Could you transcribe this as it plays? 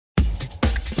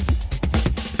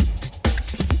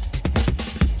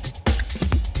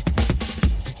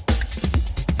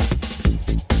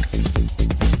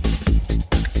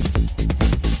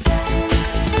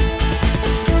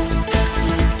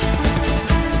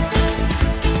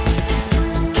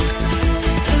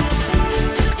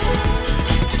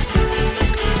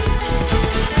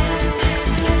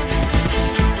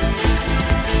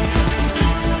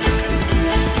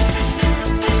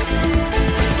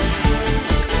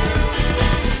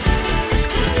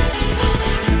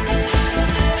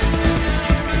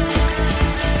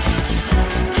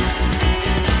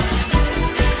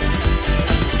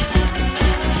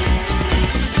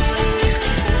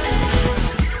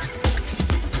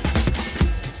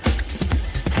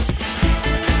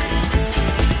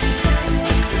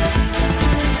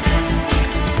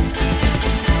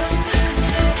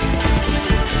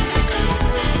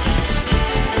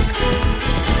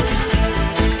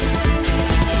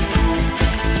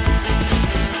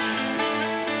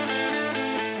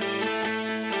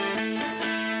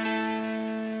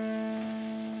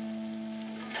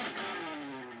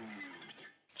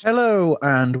Hello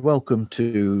and welcome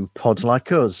to Pods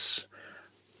Like Us.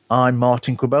 I'm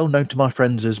Martin Quibell, known to my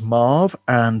friends as Marv,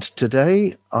 and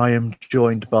today I am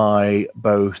joined by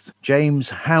both James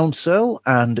Hounsell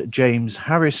and James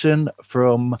Harrison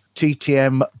from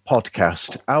TTM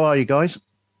Podcast. How are you guys?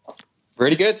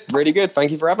 Really good, really good.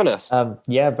 Thank you for having us.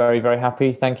 Yeah, very, very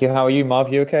happy. Thank you. How are you,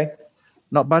 Marv? You okay?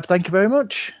 Not bad, thank you very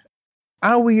much.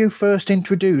 How were you first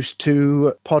introduced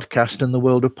to podcast and the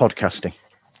world of podcasting?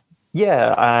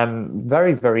 Yeah,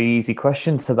 very, very easy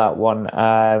question to that one.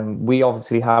 We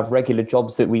obviously have regular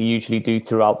jobs that we usually do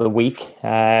throughout the week.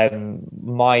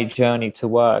 My journey to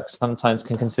work sometimes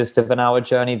can consist of an hour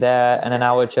journey there and an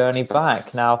hour journey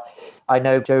back. Now, I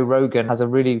know Joe Rogan has a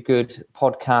really good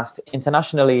podcast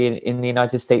internationally in the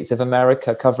United States of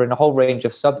America, covering a whole range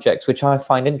of subjects, which I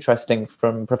find interesting,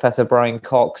 from Professor Brian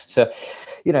Cox to,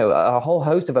 a whole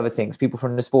host of other things, people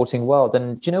from the sporting world.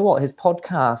 And do you know what? His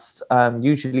podcasts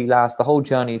usually last the whole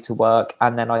journey to work,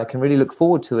 and then I can really look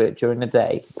forward to it during the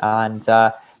day and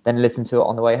then listen to it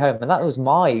on the way home. And that was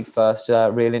my first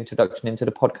real introduction into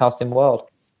the podcasting world.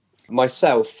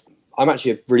 Myself, I'm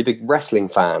actually a really big wrestling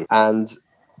fan, and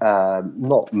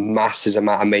not masses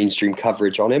amount of mainstream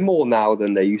coverage on it, more now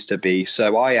than there used to be.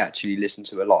 So I actually listen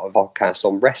to a lot of podcasts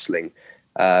on wrestling,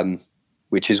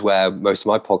 which is where most of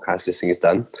my podcast listening is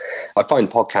done. I find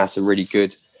podcasts are really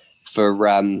good for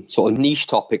sort of niche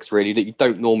topics, really, that you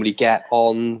don't normally get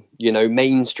on,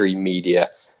 mainstream media.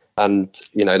 And,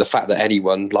 the fact that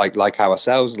anyone like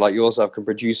ourselves, like yourself, can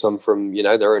produce them from,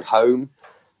 their own home,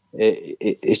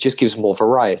 it just gives more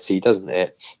variety, doesn't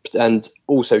it? And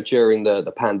also during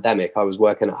the pandemic, I was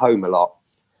working at home a lot,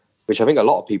 which I think a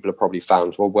lot of people have probably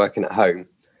found while working at home.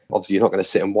 Obviously, you're not going to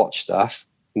sit and watch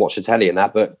the telly and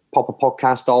that, but pop a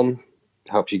podcast on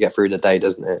helps you get through the day,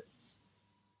 doesn't it?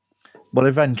 Well,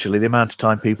 eventually, the amount of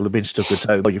time people have been stuck at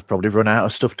home, you've probably run out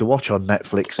of stuff to watch on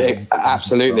Netflix.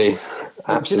 Absolutely.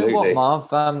 Do you know what, Marv?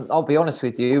 I'll be honest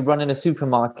with you. Running a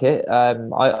supermarket,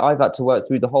 I've had to work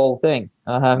through the whole thing.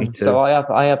 So I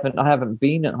haven't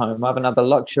been at home. I haven't had the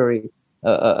luxury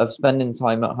of spending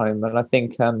time at home. And I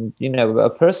think, a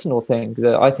personal thing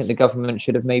that I think the government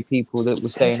should have made people that were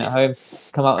staying at home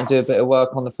come out and do a bit of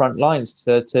work on the front lines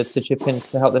to chip in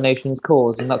to help the nation's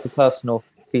cause. And that's a personal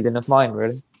feeling of mine,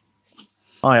 really.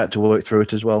 I had to work through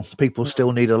it as well. People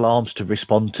still need alarms to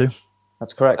respond to.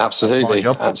 That's correct. Absolutely.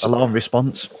 Alarm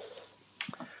response.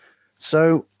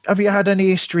 So, have you had any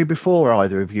history before,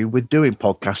 either of you, with doing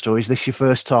podcasts, or is this your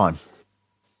first time?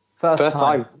 First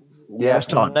time. Yeah. First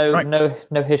time.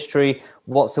 No history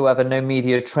whatsoever. No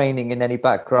media training in any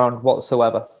background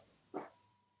whatsoever.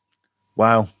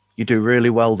 Wow, you do really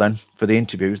well then for the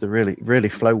interviews. They really, really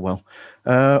flow well.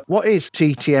 What is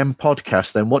TTM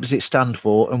Podcast then? What does it stand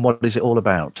for, and what is it all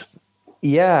about?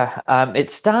 Yeah,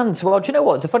 it stands. Well, do you know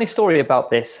what? It's a funny story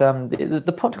about this.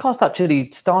 The podcast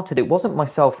actually started. It wasn't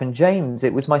myself and James.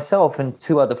 It was myself and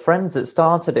two other friends that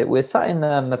started it. We're sat in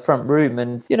the front room,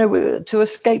 and to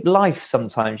escape life,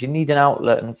 sometimes you need an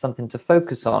outlet and something to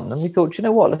focus on. And we thought, you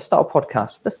know what? Let's start a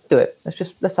podcast. Let's do it.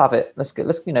 Let's have it.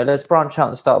 Let's branch out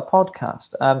and start a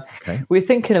podcast. Okay. We were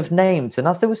thinking of names, and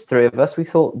as there was three of us, we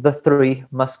thought the Three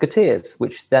Musketeers,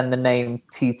 which then the name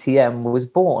TTM was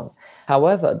born.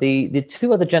 However, the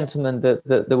two other gentlemen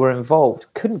that were involved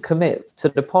couldn't commit to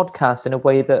the podcast in a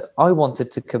way that I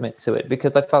wanted to commit to it,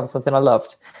 because I found something I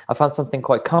loved. I found something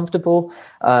quite comfortable,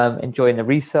 enjoying the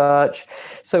research.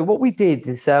 So what we did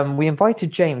is we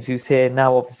invited James, who's here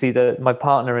now, obviously my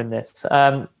partner in this.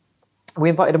 We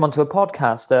invited him onto a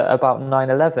podcast about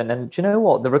 9/11, and do you know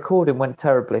what? The recording went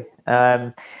terribly.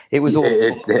 It was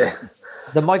awful. Yeah.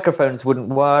 The microphones wouldn't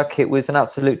work. It was an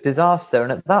absolute disaster.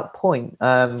 And at that point,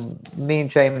 me and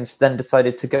James then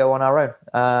decided to go on our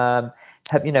own,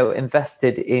 have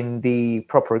invested in the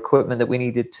proper equipment that we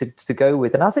needed to go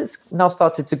with. And as it's now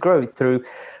started to grow through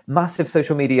massive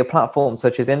social media platforms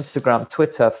such as Instagram,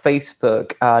 Twitter, Facebook,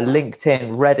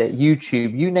 LinkedIn, Reddit,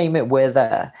 YouTube, you name it, we're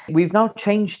there. We've now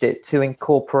changed it to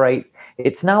incorporate,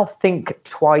 it's now Think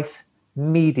Twice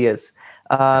Medias.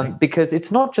 Because it's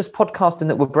not just podcasting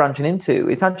that we're branching into.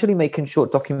 It's actually making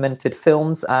short documented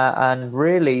films and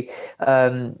really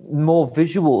more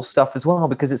visual stuff as well,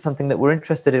 because it's something that we're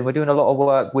interested in. We're doing a lot of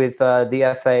work with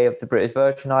the FA of the British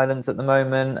Virgin Islands at the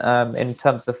moment in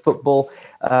terms of football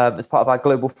as part of our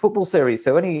global football series.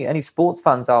 So any sports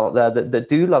fans out there that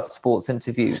do love sports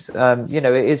interviews, it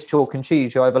is chalk and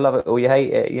cheese. You either love it or you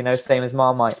hate it, same as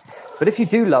Marmite. But if you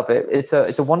do love it, it's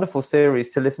a wonderful series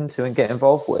to listen to and get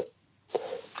involved with.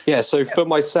 Yeah, so for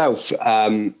myself,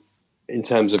 in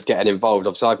terms of getting involved,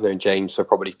 obviously I've known James for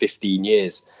probably 15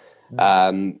 years.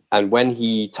 And when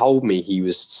he told me he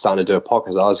was starting to do a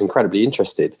podcast, I was incredibly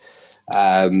interested.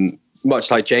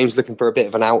 Much like James, looking for a bit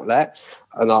of an outlet.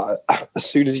 And as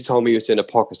soon as he told me he was doing a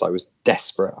podcast, I was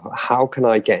desperate. How can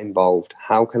I get involved?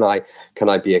 How can I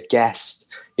be a guest?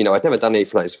 You know, I'd never done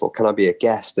anything like this before. Can I be a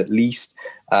guest at least?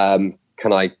 Can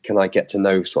I get to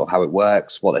know sort of how it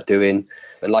works, what they're doing?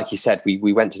 And like you said,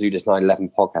 we went to do this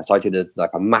 9/11 podcast. I did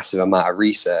a massive amount of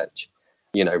research,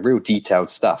 you know, real detailed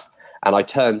stuff. And I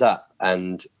turned up,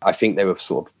 and I think they were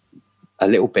sort of a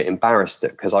little bit embarrassed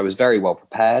because I was very well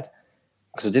prepared,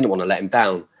 because I didn't want to let him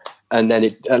down. And then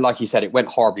it, like you said, it went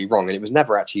horribly wrong, and it was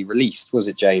never actually released, was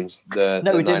it, James? No,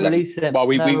 we didn't release it. Well,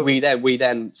 we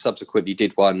then subsequently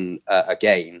did one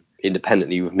again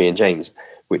independently with me and James,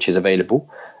 which is available.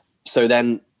 So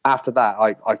then after that,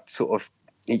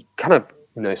 he kind of,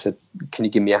 you know, said, "Can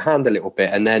you give me a hand a little bit?"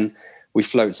 And then we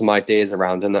floated some ideas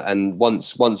around, and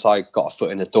once I got a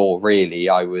foot in the door, really,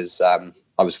 I was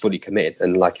fully committed.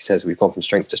 And like he says, we've gone from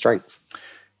strength to strength.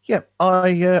 Yeah,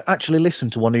 I actually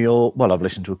listened to I've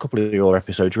listened to a couple of your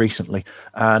episodes recently,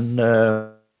 and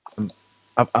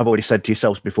I've already said to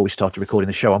yourselves before we started recording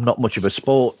the show, I'm not much of a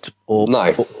sport or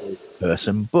football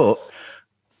person, but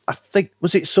I think,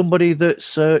 was it somebody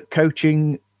that's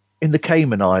coaching in the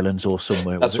Cayman Islands or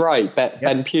somewhere? That's right,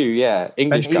 Ben Pugh,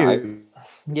 English guy.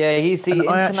 Yeah, he's the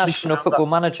international football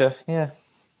manager, yeah.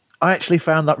 I actually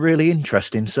found that really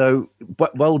interesting. So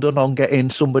well done on getting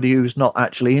somebody who's not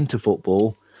actually into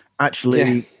football,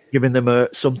 actually giving them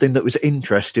something that was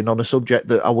interesting on a subject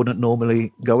that I wouldn't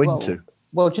normally go into.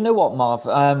 Well, do you know what, Marv?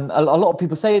 A lot of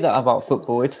people say that about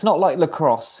football. It's not like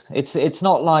lacrosse. It's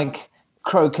not like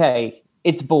croquet.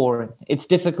 It's boring. It's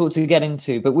difficult to get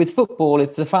into. But with football,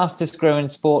 it's the fastest growing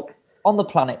sport on the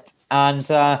planet. And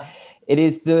it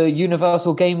is the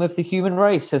universal game of the human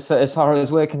race, as far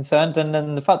as we're concerned. And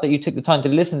then the fact that you took the time to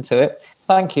listen to it,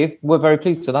 thank you. We're very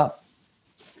pleased with that.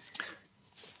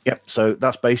 Yep. So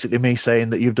that's basically me saying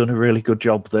that you've done a really good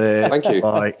job there. Thank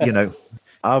you.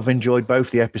 I've enjoyed both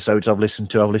the episodes I've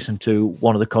listened to. I've listened to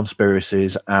one of the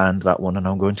conspiracies and that one, and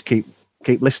I'm going to keep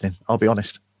listening. I'll be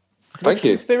honest. Thank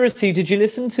you. Which conspiracy did you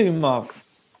listen to, Marv?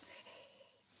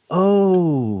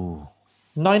 Oh.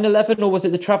 9/11, or was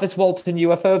it the Travis Walton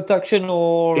UFO abduction?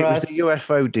 Or it was the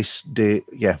UFO.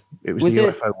 It was the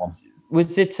UFO one.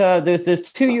 Was it? There's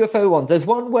two UFO ones. There's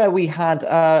one where we had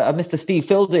a Mr. Steve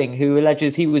Fielding, who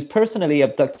alleges he was personally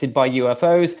abducted by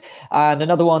UFOs, and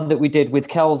another one that we did with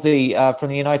Kelsey from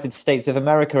the United States of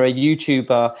America, a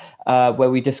YouTuber, where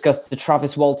we discussed the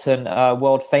Travis Walton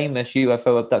world famous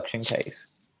UFO abduction case.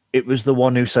 It was the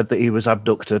one who said that he was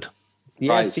abducted.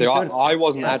 Right, so I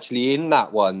wasn't actually in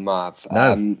that one, Marv.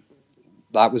 No.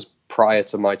 That was prior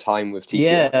to my time with TTM.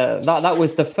 Yeah, that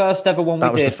was the first ever one we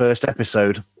did. That was the first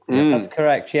episode. Yeah, that's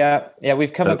correct. Yeah,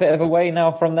 we've come a bit of a way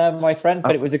now from there, my friend,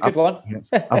 but it was a good one.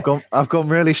 I've gone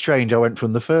really strange. I went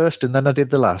from the first and then I did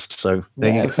the last. So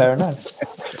fair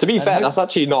enough. To be fair, that's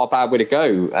actually not a bad way to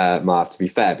go, Marv. To be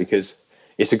fair, because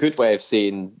it's a good way of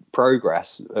seeing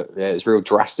progress at its real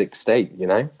drastic state. You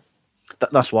know.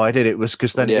 That's why I did it, was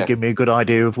because then it gave me a good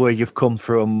idea of where you've come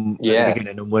from at the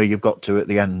beginning and where you've got to at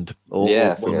the end, or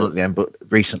not at the end, but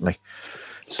recently.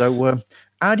 So,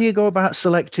 how do you go about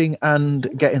selecting and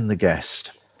getting the guest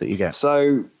that you get?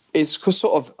 So it's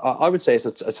sort of, I would say it's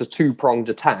a two-pronged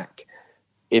attack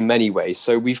in many ways.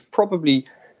 So we've probably,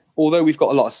 although we've got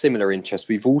a lot of similar interests,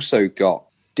 we've also got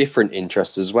different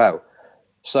interests as well.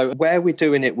 So where we're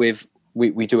doing it with,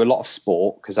 we do a lot of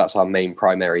sport because that's our main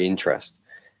primary interest.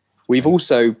 We've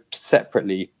also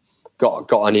separately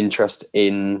got an interest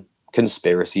in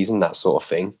conspiracies and that sort of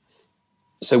thing.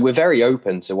 So we're very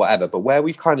open to whatever, but where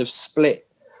we've kind of split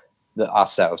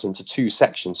ourselves into two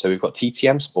sections. So we've got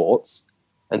TTM sports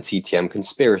and TTM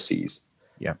conspiracies.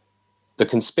 Yeah. The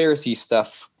conspiracy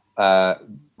stuff,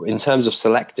 in terms of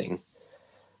selecting,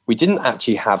 we didn't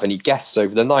actually have any guests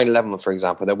over the 9/11, for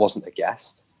example. There wasn't a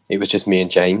guest. It was just me and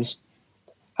James.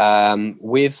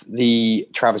 With the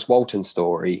Travis Walton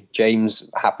story,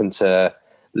 James happened to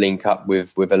link up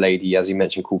with a lady, as he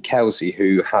mentioned, called Kelsey,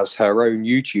 who has her own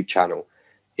YouTube channel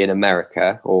in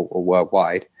America or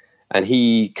worldwide. And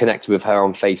he connected with her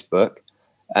on Facebook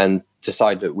and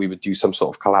decided that we would do some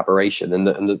sort of collaboration.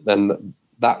 And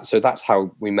so that's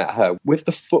how we met her. With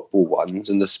the football ones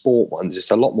and the sport ones,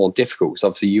 it's a lot more difficult. So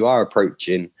obviously you are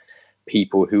approaching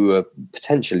people who are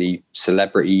potentially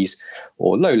celebrities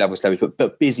or low-level celebrities,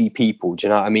 but busy people. Do you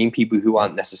know what I mean? People who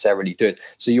aren't necessarily doing.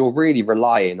 So you're really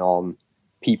relying on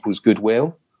people's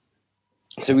goodwill.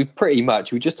 So we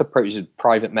just approached a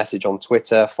private message on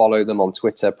Twitter, follow them on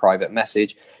Twitter, private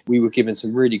message. We were given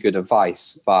some really good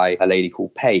advice by a lady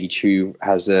called Paige, who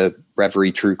has a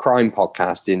Reverie True Crime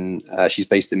podcast she's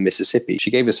based in Mississippi. She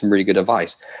gave us some really good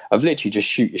advice of literally just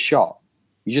shoot your shot.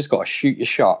 You just got to shoot your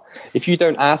shot. If you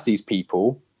don't ask these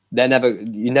people, you're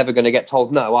never going to get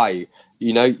told no, are you?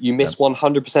 You know, you miss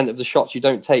 100% of the shots you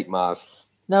don't take, Marv.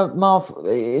 Now, Marv,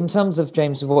 in terms of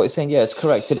James, of what he's saying, yeah, it's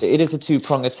correct. It is a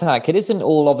two-pronged attack. It isn't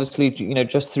all, obviously,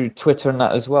 just through Twitter and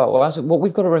that as well. What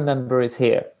we've got to remember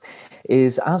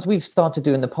is as we've started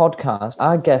doing the podcast,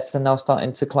 our guests are now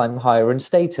starting to climb higher in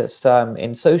status,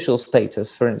 in social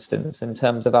status, for instance, in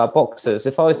terms of our boxers.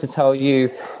 If I was to tell you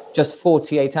just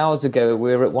 48 hours ago,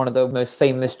 we were at one of the most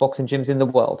famous boxing gyms in the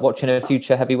world, watching a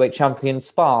future heavyweight champion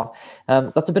spar.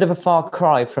 That's a bit of a far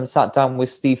cry from sat down with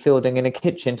Steve Fielding in a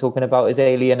kitchen talking about his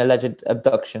alien alleged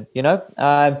abduction,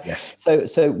 Yes.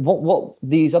 So what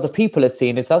these other people are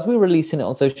seeing is, as we're releasing it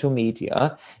on social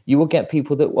media, you will get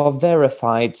people that are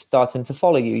verified starting to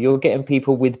follow you. You're getting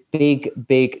people with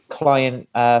big client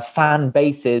fan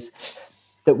bases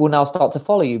that will now start to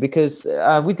follow you, because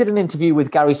we did an interview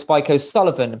with Gary Spike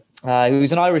O'Sullivan,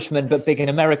 who's an Irishman but big in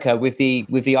America, with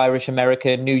the Irish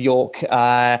American New York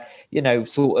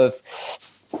sort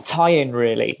of tie-in,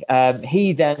 really.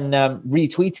 He then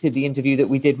retweeted the interview that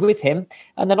we did with him,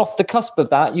 and then off the cusp of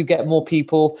that, you get more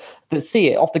people that see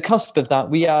it. Off the cusp of that,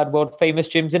 we had world famous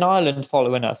gyms in Ireland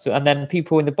following us, and then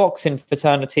people in the boxing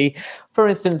fraternity. For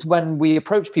instance, when we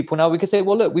approach people now, we can say,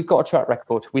 well, look, we've got a track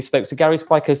record. We spoke to Gary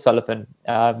Spike O'Sullivan.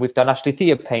 We've done Ashley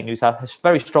Theopane, who's has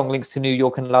very strong links to New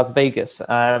York and Las Vegas.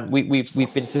 We've been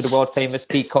to the world famous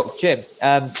Peacock Gym.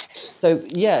 So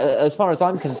yeah, as far as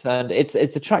I'm concerned, it's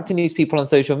attracting these people on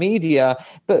social media.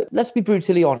 But let's be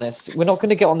brutally honest, we're not going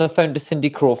to get on the phone to Cindy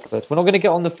Crawford. We're not going to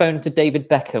get on the phone to David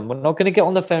Beckham. We're not going to get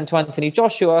on the phone to Anthony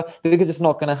Joshua, because it's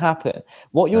not going to happen.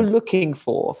 What you're looking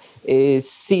for is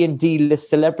C and D list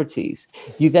celebrities.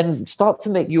 You then start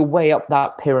to make your way up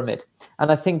that pyramid.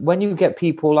 And I think when you get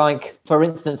people like, for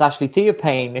instance, Ashley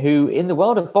Theopane, who in the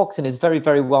world of boxing is very,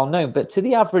 very well known, but to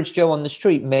the average Joe on the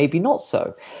street, maybe not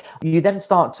so, you then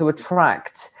start to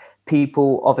attract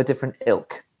people of a different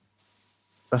ilk.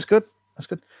 That's good.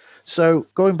 So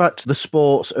going back to the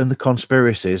sports and the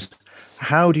conspiracies,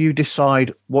 how do you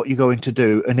decide what you're going to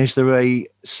do? And is there a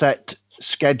set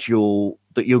schedule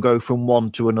that you'll go from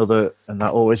one to another,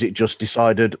 or is it just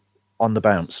decided on the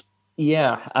bounce?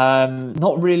 Yeah,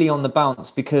 not really on the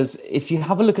bounce, because if you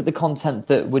have a look at the content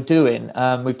that we're doing,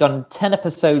 we've done 10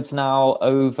 episodes now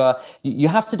over. You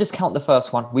have to discount the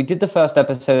first one. We did the first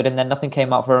episode and then nothing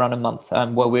came out for around a month,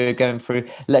 where we're going through,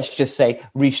 let's just say,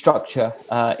 restructure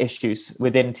issues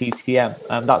within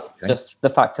TTM. That's just the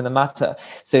fact of the matter.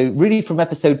 So really from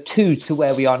episode 2 to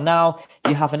where we are now,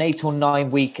 you have an 8 or 9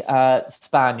 week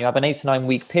span. You have an 8 to 9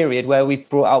 week period where we've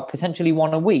brought out potentially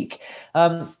one a week.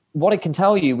 What I can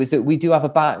tell you is that we do have a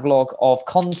backlog of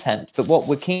content, but what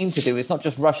we're keen to do is not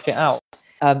just rush it out.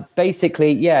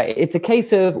 Basically, yeah, it's a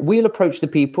case of we'll approach the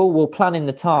people, we'll plan in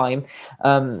the time,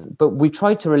 but we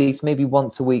try to release maybe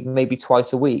once a week, maybe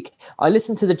twice a week. I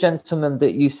listened to the gentleman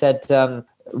that you said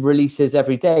releases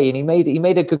every day, and he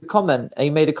made a good comment. He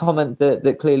made a comment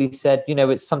that clearly said,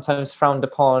 it's sometimes frowned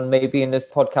upon maybe in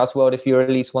this podcast world if you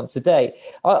release once a day.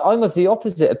 I'm of the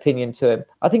opposite opinion to him.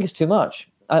 I think it's too much.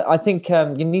 I think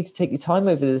you need to take your time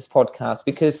over this podcast,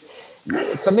 because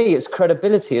for me, it's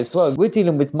credibility as well. We're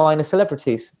dealing with minor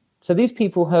celebrities. So these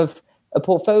people have a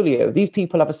portfolio. These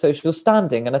people have a social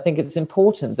standing. And I think it's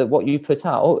important that what you put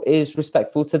out is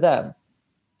respectful to them.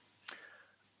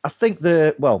 I think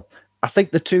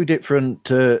the two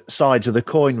different sides of the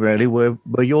coin, really, where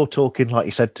you're talking, like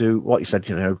you said, to what you said,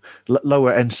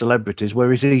 lower end celebrities,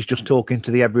 whereas he's just talking to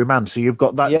the everyman. So you've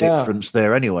got that difference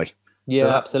there anyway. Yeah, so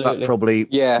absolutely. That probably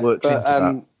works into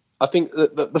that. I think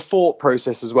the thought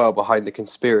process as well behind the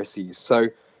conspiracies. So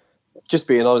just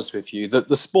being honest with you,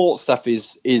 the sports stuff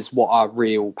is what our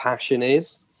real passion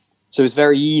is. So it's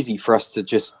very easy for us to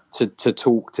just to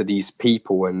talk to these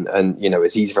people and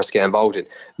it's easy for us to get involved in.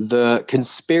 The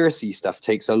conspiracy stuff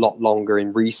takes a lot longer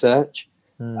in research.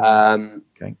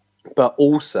 Okay. But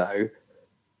also,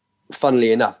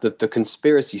 funnily enough, the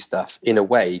conspiracy stuff in a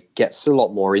way gets a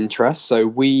lot more interest. So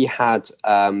we had,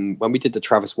 when we did the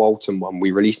Travis Walton one,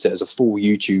 we released it as a full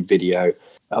YouTube video,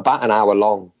 about an hour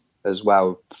long as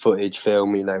well, footage,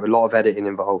 film, a lot of editing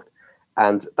involved.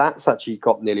 And that's actually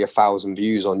got nearly 1,000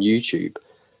 views on YouTube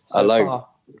alone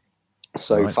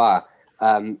so far.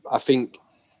 I think,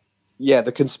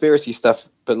 the conspiracy stuff,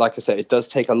 but like I said, it does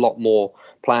take a lot more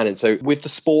planning. So with the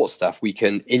sports stuff, we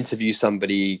can interview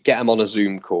somebody, get them on a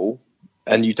Zoom call,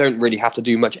 and you don't really have to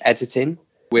do much editing.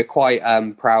 We're quite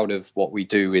proud of what we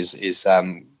do is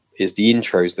the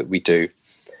intros that we do.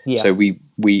 Yeah. So we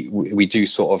do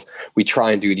we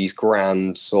try and do these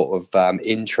grand sort of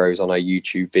intros on our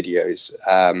YouTube videos,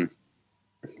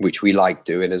 which we like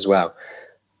doing as well.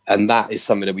 And that is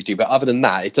something that we do. But other than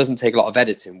that, it doesn't take a lot of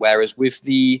editing. Whereas with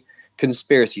the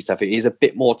conspiracy stuff, it is a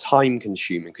bit more time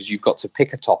consuming because you've got to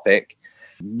pick a topic,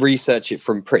 research it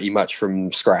from pretty much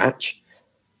from scratch,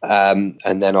 and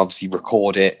then obviously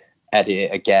record it, edit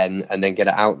it again, and then get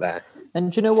it out there. And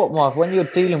do you know what, Marv? When you're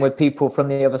dealing with people from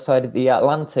the other side of the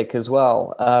Atlantic as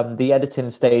well, the editing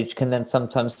stage can then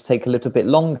sometimes take a little bit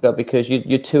longer because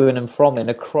you're to and from and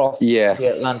across the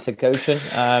Atlantic Ocean.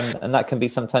 And that can be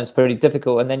sometimes pretty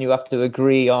difficult. And then you have to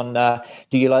agree on,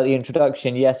 do you like the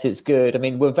introduction? Yes, it's good. I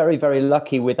mean, we're very, very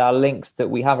lucky with our links that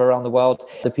we have around the world.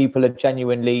 The people are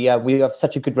genuinely, we have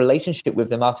such a good relationship with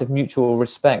them out of mutual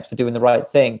respect for doing the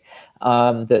right thing.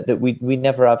 That we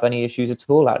never have any issues at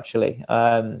all, actually.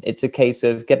 It's a case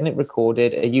of getting it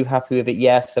recorded. Are you happy with it?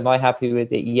 Yes. Am I happy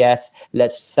with it? Yes.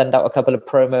 Let's send out a couple of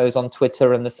promos on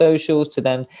Twitter and the socials to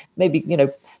then maybe,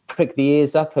 prick the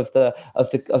ears up of the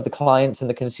clients and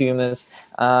the consumers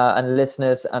and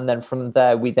listeners, and then from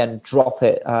there we then drop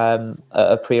it at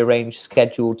a prearranged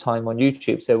scheduled time on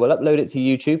YouTube. So we'll upload it to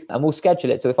YouTube and we'll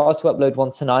schedule it. So if I was to upload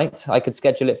one tonight, I could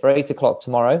schedule it for 8:00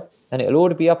 tomorrow, and it'll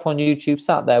already be up on YouTube,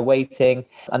 sat there waiting,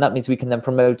 and that means we can then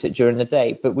promote it during the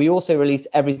day. But we also release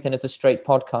everything as a straight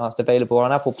podcast, available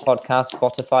on Apple Podcasts,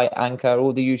 Spotify, Anchor,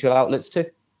 all the usual outlets too.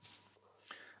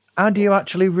 How do you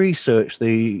actually research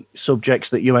the subjects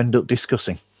that you end up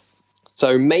discussing?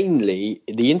 So mainly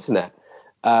the internet.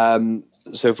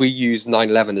 So if we use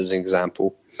 9/11 as an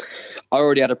example, I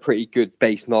already had a pretty good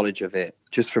base knowledge of it,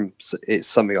 just from it's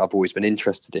something I've always been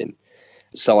interested in.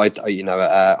 So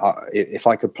if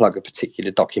I could plug a particular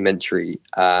documentary,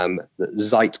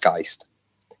 Zeitgeist,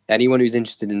 anyone who's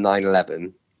interested in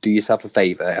 9/11, do yourself a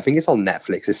favor. I think it's on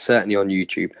Netflix. It's certainly on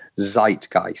YouTube.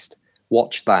 Zeitgeist.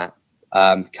 Watch that.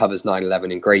 Covers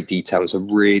 9/11 in great detail. It's a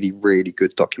really, really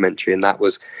good documentary. And that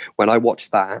was, when I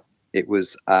watched that, it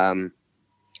was a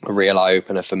real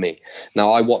eye-opener for me.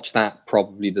 Now, I watched that,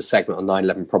 probably the segment on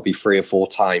 9/11, probably 3 or 4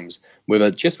 times with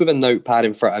a notepad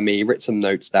in front of me, writ some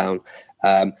notes down.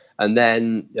 And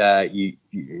then,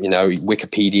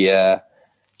 Wikipedia,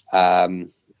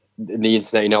 the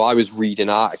internet, I was reading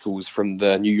articles from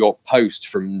the New York Post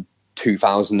from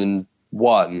 2001,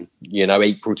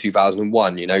 April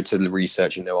 2001, to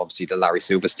research, obviously the Larry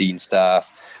Silverstein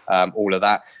stuff, all of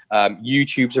that.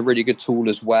 YouTube's a really good tool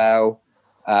as well.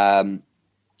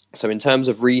 So in terms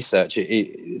of research, it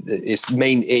is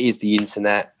the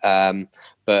internet.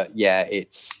 But yeah,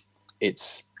 it's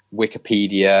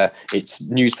Wikipedia, it's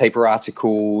newspaper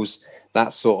articles,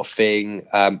 that sort of thing,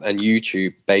 and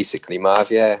YouTube, basically, Marv.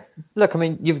 Yeah. Look, I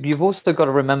mean, you've also got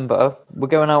to remember we're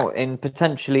going out in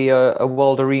potentially a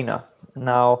world arena.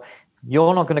 Now,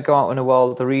 you're not going to go out in a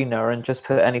world arena and just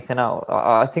put anything out.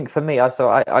 I think for me, I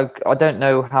don't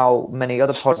know how many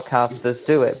other podcasters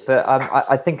do it, but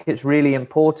I think it's really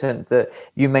important that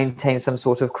you maintain some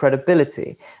sort of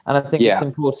credibility. And I think it's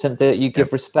important that you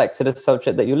give respect to the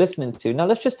subject that you're listening to. Now,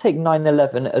 let's just take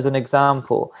 9/11 as an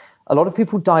example. A lot of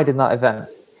people died in that event.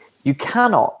 You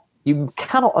cannot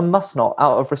and must not,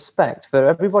 out of respect for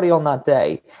everybody on that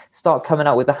day, start coming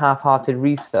out with a half-hearted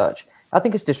research. I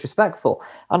think it's disrespectful.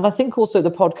 And I think also the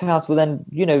podcast will then,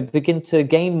 begin to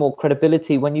gain more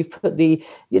credibility when you've put the,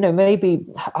 maybe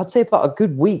I'd say about a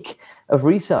good week of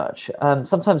research,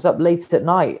 sometimes up late at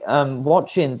night,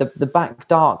 watching the back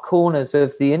dark corners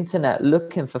of the internet,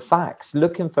 looking for facts,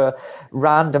 looking for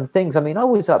random things. I mean, I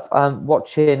was up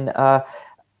watching a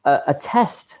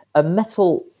test, a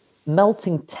metal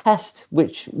melting test,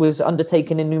 which was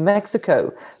undertaken in New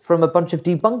Mexico from a bunch of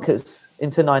debunkers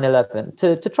into 9/11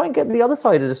 to try and get the other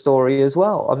side of the story as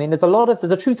well. I mean, there's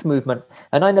a truth movement,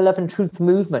 a 9/11 truth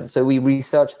movement. So we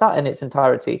researched that in its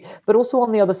entirety, but also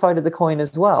on the other side of the coin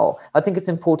as well. I think it's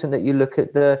important that you look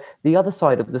at the other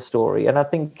side of the story. And I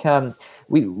think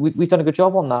we've done a good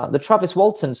job on that. The Travis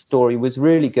Walton story was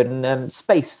really good. And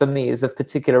space for me is of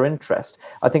particular interest.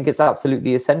 I think it's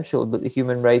absolutely essential that the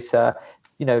human race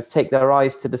take their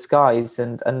eyes to the skies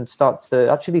and start to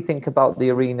actually think about the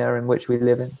arena in which we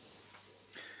live in.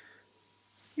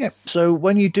 Yeah. So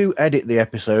when you do edit the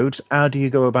episodes, how do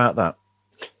you go about that?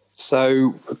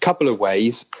 So a couple of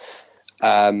ways.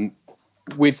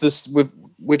 With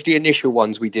the initial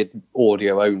ones, we did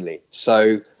audio only.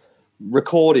 So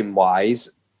recording wise,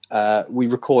 we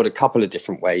record a couple of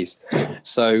different ways.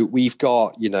 So we've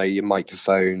got, your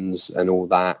microphones and all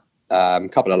that. A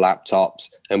couple of laptops,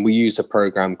 and we use a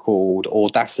program called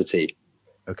Audacity.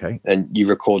 Okay. And you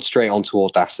record straight onto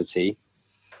Audacity,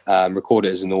 record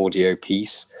it as an audio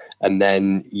piece, and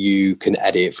then you can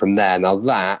edit it from there. Now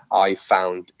that I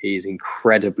found is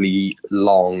incredibly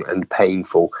long and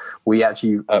painful. We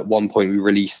actually, at one point, we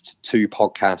released 2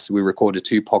 podcasts. We recorded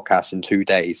 2 podcasts in 2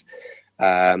 days.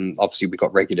 Obviously, we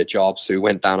got regular jobs, so we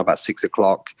went down about 6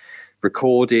 o'clock,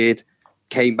 recorded,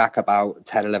 came back about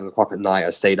 10, 11 o'clock at night. I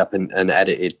stayed up and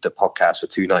edited the podcast for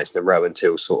 2 nights in a row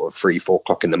until sort of 3, 4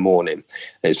 o'clock in the morning.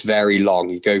 And it's very long.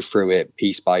 You go through it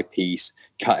piece by piece,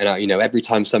 cutting out, every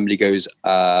time somebody goes,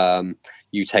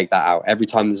 you take that out. Every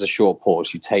time there's a short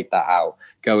pause, you take that out.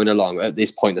 Going along, at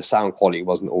this point, the sound quality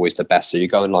wasn't always the best. So you're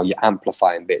going along, you're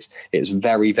amplifying bits. It's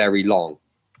very, very long.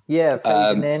 Yeah,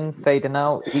 fading in, fading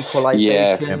out,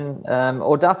 equalization,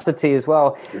 Audacity as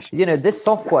well. This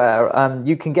software,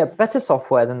 you can get better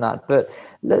software than that. But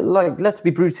let's be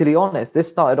brutally honest, this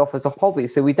started off as a hobby.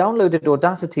 So we downloaded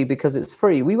Audacity because it's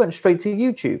free. We went straight to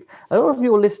YouTube. A lot of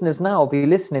your listeners now will be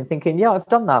listening thinking, yeah, I've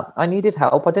done that. I needed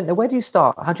help. I didn't know, where do you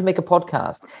start? How do you make a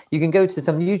podcast? You can go to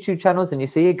some YouTube channels and you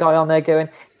see a guy on there going,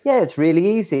 yeah, it's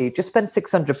really easy. Just spend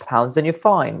 £600 and you're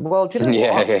fine. Well, do you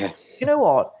know what? Do you know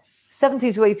what?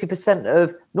 70 to 80%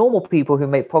 of normal people who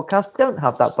make podcasts don't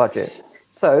have that budget.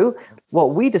 So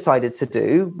what we decided to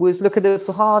do was look a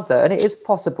little harder, and it is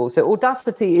possible. So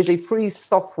Audacity is a free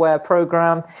software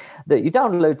program that you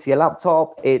download to your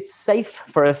laptop. It's safe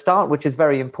for a start, which is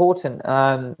very important.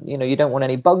 You don't want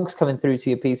any bugs coming through to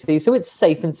your PC. So it's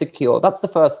safe and secure. That's the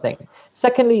first thing.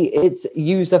 Secondly, it's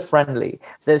user-friendly.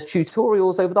 There's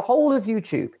tutorials over the whole of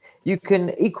YouTube. You can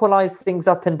equalize things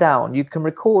up and down. You can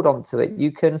record onto it.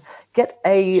 You can get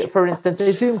for instance,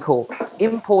 a Zoom call,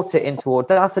 import it into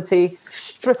Audacity,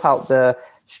 strip out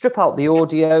the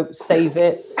audio, save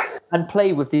it, and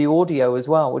play with the audio as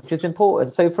well, which is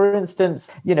important. So, for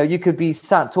instance, you could be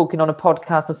sat talking on a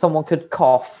podcast and someone could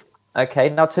cough. Okay,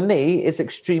 now to me, it's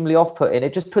extremely off-putting.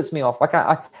 It just puts me off.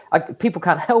 People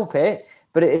can't help it,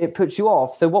 but it puts you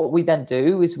off. So what we then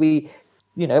do is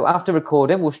after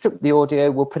recording, we'll strip the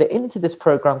audio, we'll put it into this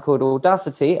program called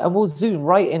Audacity, and we'll zoom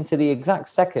right into the exact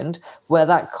second where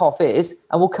that cough is,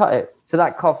 and we'll cut it. So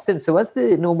that cough's in. So as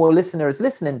the normal listener is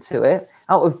listening to it,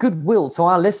 out of goodwill to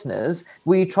our listeners,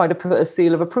 we try to put a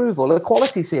seal of approval, a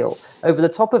quality seal over the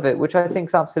top of it, which I think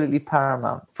is absolutely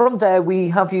paramount. From there, we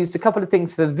have used a couple of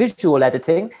things for visual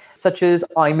editing, such as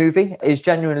iMovie is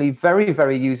genuinely very,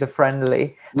 very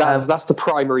user-friendly. That's the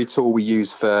primary tool we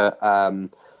use for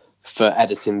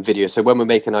editing video. So when we're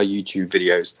making our YouTube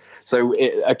videos, so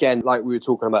again, like we were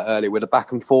talking about earlier, with a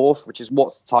back and forth, which is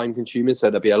what's time consuming. So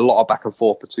there'll be a lot of back and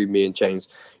forth between me and James,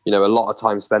 a lot of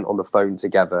time spent on the phone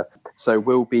together. So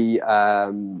we'll be,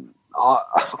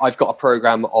 I've got a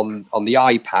program on the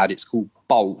iPad. It's called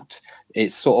Bolt.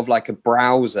 It's sort of like a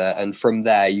browser. And from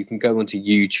there you can go onto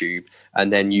YouTube,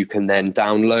 and then you can then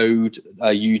download a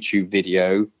YouTube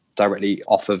video directly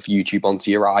off of YouTube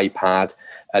onto your iPad,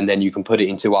 and then you can put it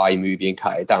into iMovie and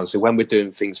cut it down. So when we're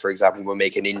doing things, for example, we're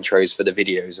making intros for the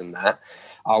videos and that,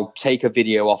 I'll take a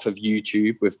video off of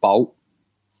YouTube with Bolt,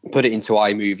 put it into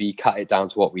iMovie, cut it down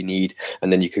to what we need,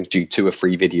 and then you can do 2 or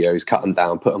 3 videos, cut them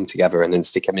down, put them together, and then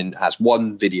stick them in as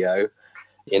one video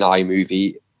in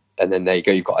iMovie, and then there you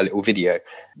go, you've got a little video.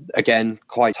 Again,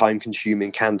 quite time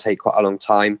consuming, can take quite a long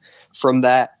time. From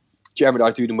there, generally,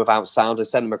 I do them without sound. I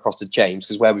send them across to James,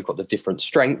 because where we've got the different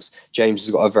strengths, James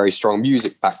has got a very strong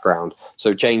music background.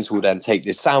 So James will then take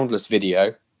this soundless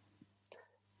video,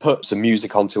 put some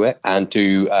music onto it, and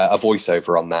do a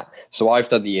voiceover on that. So I've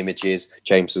done the images,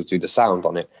 James will do the sound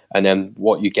on it. And then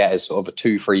what you get is sort of a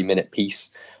 2-3 minute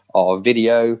piece of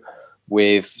video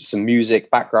with some music,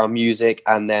 background music,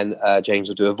 and then James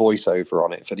will do a voiceover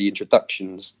on it for the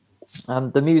introductions.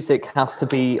 The music has to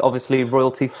be obviously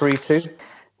royalty free too.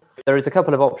 There is a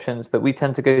couple of options, but we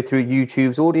tend to go through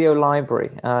YouTube's audio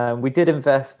library. We did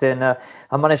invest in, I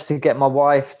managed to get my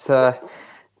wife to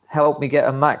help me get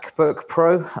a MacBook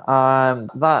Pro.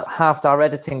 That halved our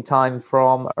editing time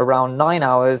from around 9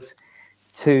 hours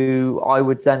to, I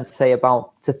would then say,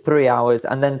 about to 3 hours,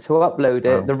 and then to upload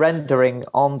it, the rendering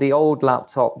on the old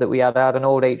laptop that we had an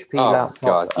old HP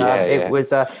laptop. It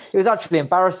was actually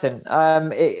embarrassing.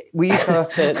 We used to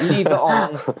have to leave it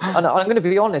on, and I'm going to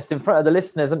be honest in front of the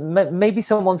listeners, maybe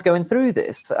someone's going through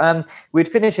this. We'd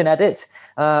finish an edit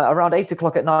around 8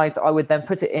 o'clock at night. I would then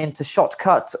put it into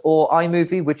Shotcut or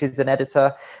iMovie, which is an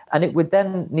editor, and it would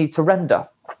then need to render.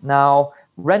 Now,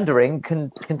 rendering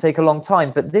can take a long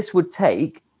time, but this would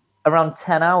take around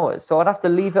 10 hours. So I'd have to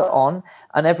leave it on,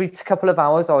 and every couple of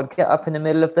hours I would get up in the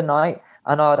middle of the night,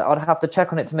 and I'd have to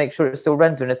check on it to make sure it's still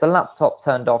rendering. Is the laptop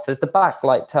turned off? Is the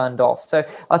backlight turned off? So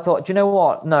I thought, do you know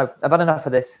what? No, I've had enough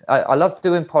of this. I love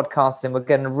doing podcasting. We're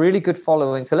getting a really good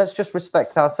following. So let's just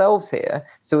respect ourselves here,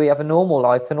 so we have a normal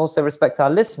life, and also respect our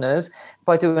listeners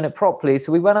by doing it properly.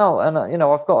 So we went out, and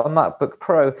I've got a MacBook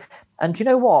Pro, and do you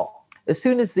know what? As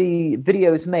soon as the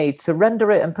video is made, to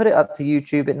render it and put it up to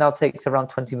YouTube, it now takes around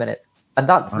 20 minutes. And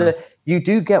that's you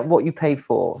do get what you pay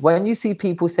for. When you see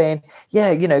people saying,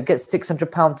 yeah, get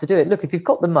 £600 to do it. Look, if you've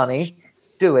got the money,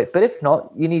 do it. But if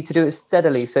not, you need to do it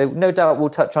steadily. So no doubt we'll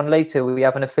touch on later, we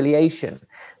have an affiliation,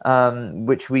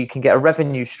 which we can get a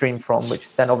revenue stream from,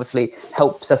 which then obviously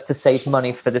helps us to save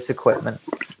money for this equipment.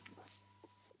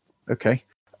 Okay.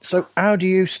 So how do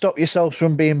you stop yourselves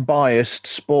from being biased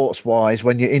sports-wise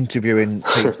when you're interviewing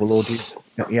people? Or do you,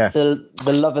 the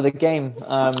love of the game.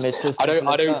 It's just I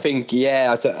don't think.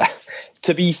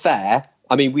 To be fair,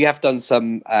 I mean, we have done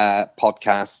some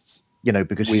podcasts.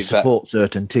 Because you support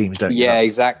certain teams, don't you? Yeah,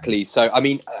 exactly. So, I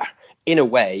mean, in a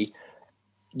way,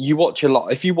 you watch a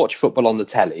lot. If you watch football on the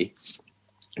telly,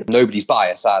 nobody's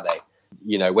biased, are they?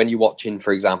 When you're watching,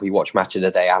 for example, you watch Match of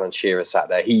the Day, Alan Shearer sat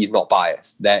there, he's not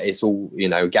biased. It's all,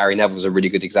 Gary Neville's a really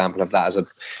good example of that as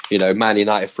a, Man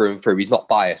United through and through. He's not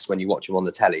biased when you watch him on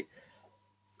the telly.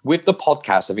 With the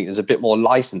podcast, I think there's a bit more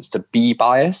license to be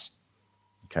biased.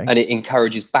 Okay. And it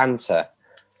encourages banter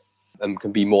and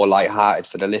can be more lighthearted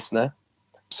for the listener.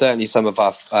 Certainly some of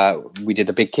our, we did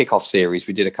a big kickoff series.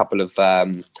 We did a couple of, sort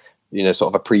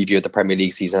of a preview of the Premier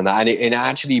League season. And it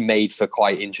actually made for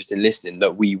quite interesting listening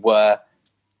that we were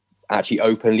actually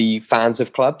openly fans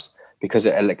of clubs, because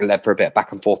it led for a bit of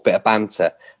back and forth, bit of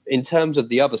banter. In terms of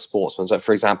the other sports ones, like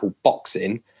for example,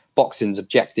 boxing's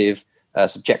subjective,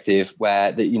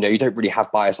 where you don't really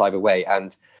have bias either way.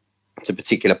 And to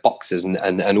particular boxers,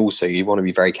 and also you want to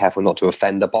be very careful not to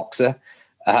offend a boxer.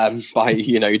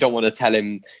 You don't want to tell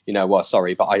him,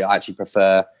 sorry, but I actually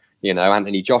prefer,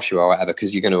 Anthony Joshua or whatever,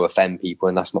 because you're going to offend people,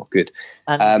 and that's not good.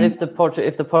 And if the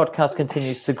podcast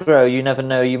continues to grow, you never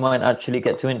know, you might actually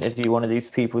get to interview one of these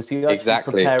people. So you're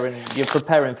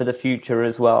preparing for the future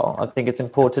as well. I think it's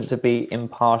important to be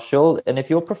impartial, and if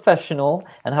you're professional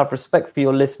and have respect for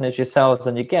your listeners, yourselves,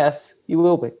 and your guests, you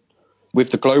will be.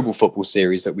 With the global football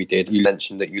series that we did, you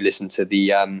mentioned that you listened to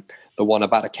the one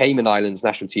about the Cayman Islands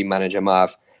national team manager,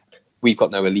 Marv. We've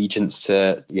got no allegiance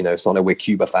to, it's not like we're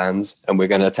Cuba fans and we're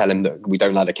going to tell him that we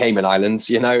don't like the Cayman Islands,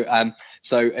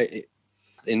 So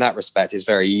in that respect, it's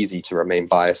very easy to remain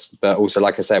biased. But also,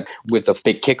 like I said, with the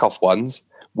big kickoff ones,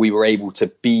 we were able to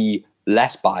be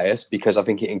less biased because I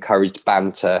think it encouraged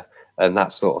banter and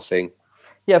that sort of thing.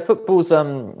 Yeah, football's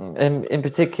in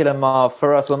particular, Marv,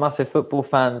 for us, we're massive football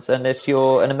fans. And if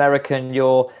you're an American,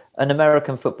 you're an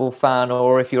American football fan,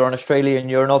 or if you're an Australian,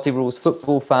 you're an Aussie Rules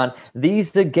football fan.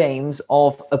 These are games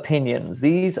of opinions.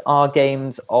 These are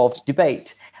games of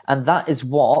debate. And that is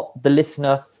what the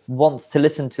listener wants to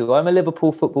listen to. I'm a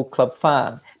Liverpool Football Club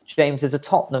fan. James is a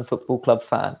Tottenham Football Club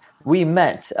fan. We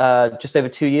met just over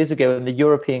 2 years ago in the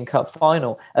European Cup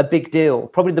final, a big deal,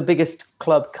 probably the biggest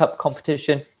club cup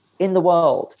competition in the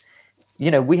world.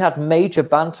 We had major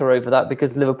banter over that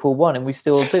because Liverpool won, and we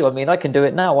still do. I mean, I can do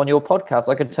it now on your podcast.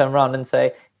 I can turn around and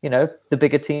say, the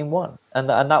bigger team won, and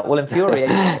that will infuriate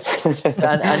you.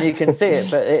 and you can see it,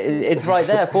 but it's right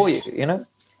there for you,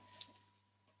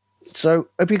 So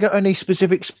have you got any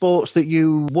specific sports that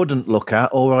you wouldn't look at,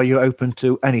 or are you open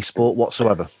to any sport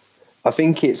whatsoever? I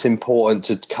think it's important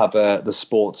to cover the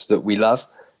sports that we love.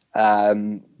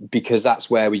 Because that's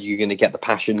where you're going to get the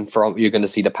passion from. You're going to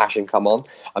see the passion come on.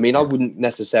 I mean, I wouldn't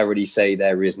necessarily say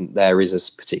there is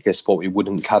a particular sport we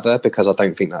wouldn't cover, because I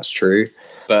don't think that's true.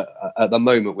 But at the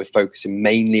moment, we're focusing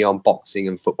mainly on boxing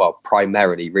and football,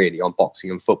 primarily really on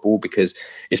boxing and football, because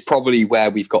it's probably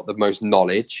where we've got the most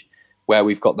knowledge, where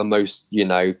we've got the most,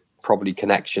 probably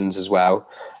connections as well.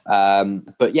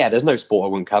 But yeah, there's no sport I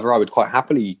wouldn't cover. I would quite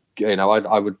happily,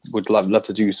 I would love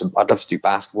to do I'd love to do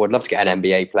basketball. I'd love to get an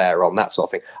NBA player on, that sort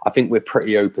of thing. I think we're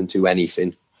pretty open to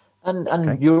anything. And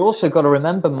okay. You've also got to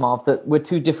remember, Marv, that we're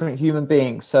two different human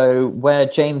beings. So where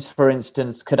James, for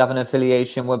instance, could have an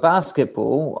affiliation with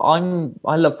basketball,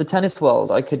 I love the tennis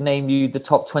world. I could name you the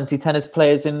top 20 tennis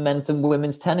players in men's and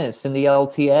women's tennis in the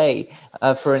LTA,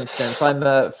 for instance. I'm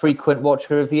a frequent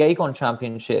watcher of the Aegon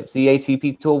Championships, the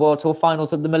ATP Tour World Tour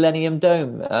Finals at the Millennium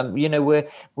Dome.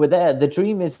 We're there. The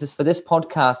dream is for this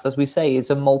podcast, as we say, is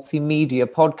a multimedia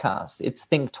podcast. It's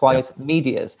Think Twice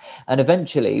Medias. And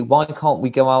eventually, why can't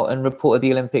we go out and report at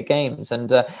the Olympic Games? And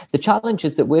the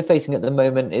challenges that we're facing at the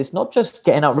moment is not just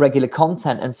getting out regular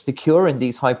content and securing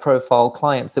these high profile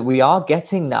clients that we are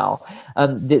getting now.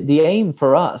 The aim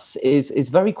for us is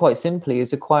very quite simply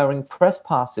is acquiring press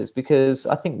passes, because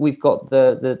I think we've got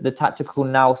the tactical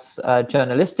nous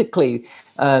journalistically.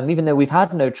 Even though we've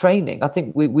had no training, I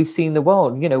think we've seen the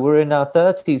world. We're in our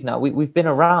 30s now. We've been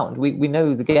around. We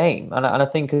know the game. And I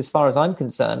think, as far as I'm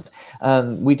concerned,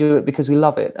 we do it because we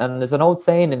love it. And there's an old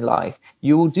saying in life: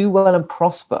 you will do well and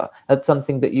prosper at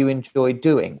something that you enjoy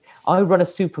doing. I run a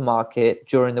supermarket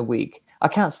during the week. I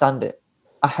can't stand it.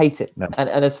 I hate it. No. And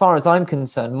as far as I'm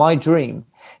concerned, my dream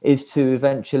is to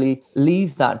eventually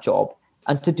leave that job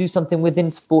and to do something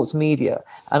within sports media.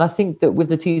 And I think that with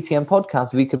the TTM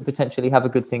podcast, we could potentially have a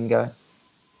good thing going.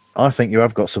 I think you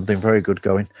have got something very good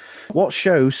going. What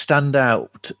shows stand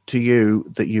out to you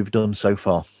that you've done so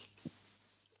far?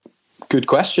 Good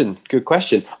question.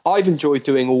 I've enjoyed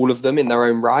doing all of them in their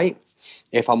own right,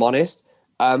 if I'm honest.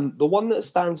 The one that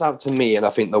stands out to me, and I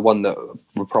think the one that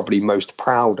we're probably most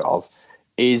proud of,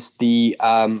 is the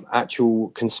actual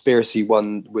conspiracy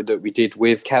one that we did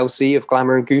with Kelsey of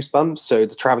Glamour and Goosebumps. So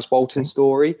the Travis Walton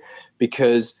story,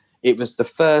 because it was the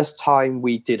first time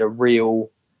we did a real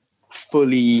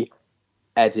fully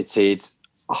edited,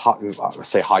 let's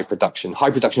say high production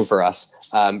for us,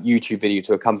 YouTube video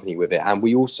to accompany with it. And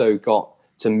we also got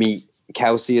to meet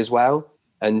Kelsey as well.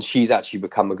 And she's actually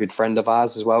become a good friend of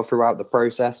ours as well throughout the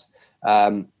process.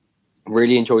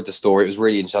 Really enjoyed the story. It was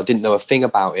really interesting. I didn't know a thing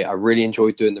about it. I really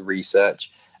enjoyed doing the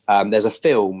research. There's a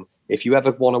film, if you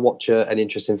ever want to watch an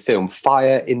interesting film,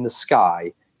 Fire in the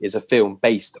Sky is a film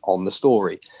based on the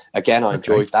story. Again, I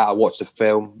enjoyed that. I watched the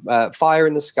film Fire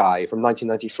in the Sky from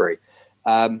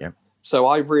 1993. So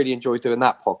I really enjoyed doing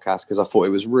that podcast because I thought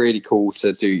it was really cool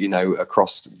to do,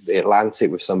 across the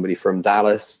Atlantic with somebody from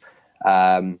Dallas.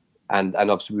 And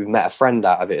obviously we've met a friend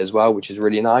out of it as well, which is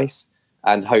really nice.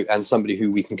 And somebody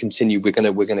who we can continue.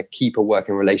 We're gonna keep a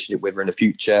working relationship with her in the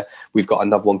future. We've got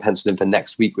another one penciled in for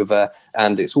next week with her,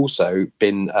 and it's also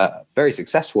been very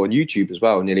successful on YouTube as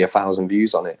well. Nearly 1,000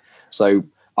 views on it. So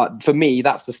for me,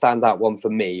 that's the standout one for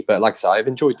me. But like I said, I've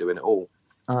enjoyed doing it all.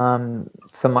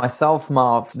 For myself,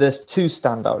 Marv, there's two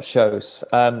standout shows.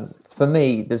 For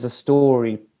me, there's a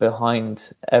story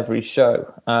behind every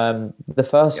show. The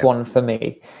first one for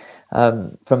me,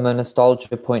 from a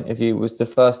nostalgia point of view, was the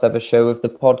first ever show of the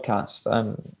podcast.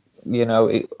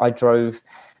 I drove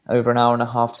over an hour and a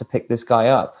half to pick this guy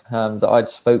up that I'd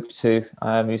spoke to,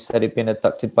 who said he'd been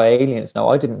abducted by aliens. Now,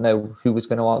 I didn't know who was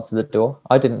going to answer the door.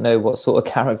 I didn't know what sort of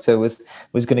character was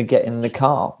going to get in the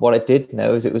car. What I did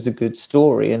know is it was a good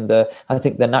story, and I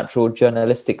think the natural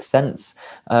journalistic sense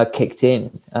kicked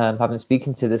in. Having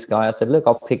spoken to this guy, I said, look,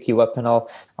 I'll pick you up and I'll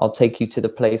take you to the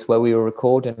place where we were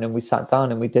recording. And we sat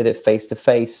down and we did it face to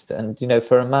face. And,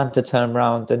 for a man to turn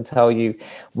around and tell you,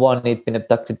 one, he'd been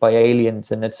abducted by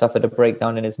aliens and had suffered a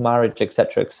breakdown in his marriage,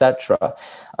 etc.,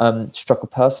 struck a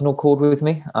personal chord with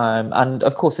me. And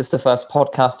of course, it's the first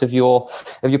podcast of your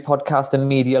podcast and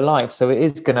media life, so it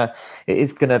is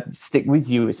gonna stick with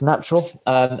you. It's natural.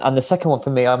 And the second one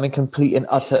for me, I'm in complete and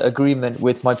utter agreement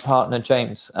with my partner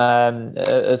James.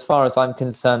 As far as I'm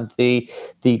concerned, the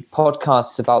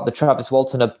podcast about the Travis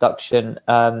Walton abduction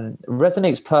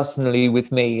resonates personally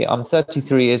with me. I'm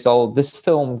 33 years old. This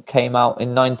film came out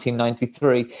in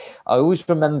 1993. I always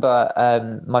remember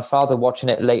my father watching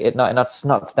it late at night, and I'd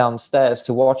snuck downstairs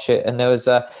to watch it, and there was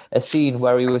a scene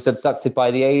where he was abducted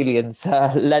by the aliens,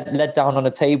 led down on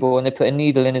a table, and they put a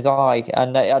needle in his eye.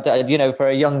 And for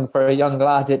a young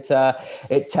lad,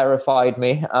 it terrified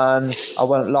me. I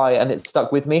won't lie, and it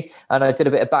stuck with me. And I did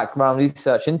a bit of background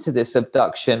research into this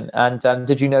abduction. And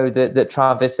did you know that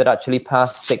Travis had actually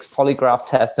passed 6 polygraph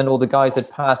tests, and all the guys had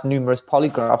passed numerous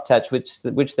polygraph tests,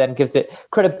 which then gives it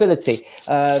credibility.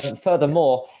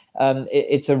 Furthermore,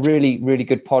 it's a really, really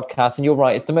good podcast. And you're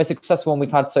right, it's the most successful one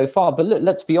we've had so far. But look,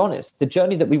 let's be honest, the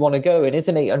journey that we want to go in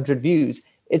isn't 800 views.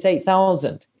 It's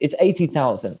 8,000. It's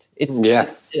 80,000.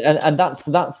 And that's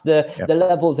the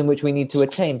levels in which we need to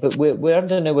attain. But we're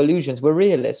under no illusions. We're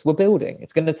realists. We're building.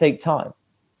 It's going to take time.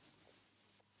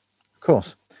 Of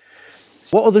course.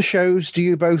 What other shows do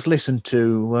you both listen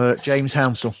to, James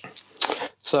Hounsell?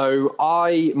 So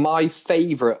my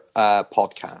favorite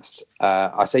podcast,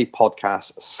 I say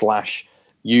podcast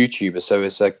 / YouTuber. So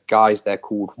it's guys, they're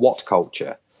called What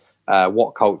Culture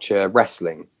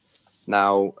Wrestling.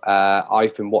 Now,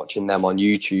 I've been watching them on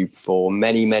YouTube for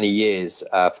many, many years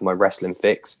for my wrestling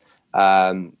fix.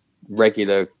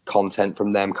 Regular content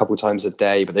from them a couple of times a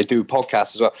day, but they do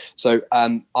podcasts as well. So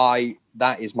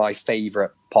that is my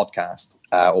favorite podcast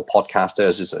or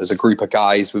podcasters as a group of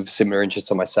guys with similar interests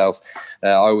to myself.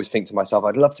 I always think to myself,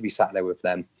 I'd love to be sat there with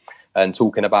them and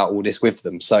talking about all this with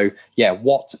them. So yeah,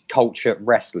 What Culture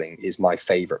Wrestling is my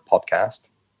favorite podcast.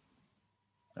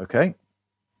 Okay.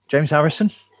 James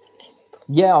Harrison?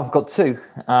 Yeah, I've got 2.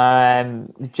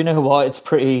 Do you know what? It's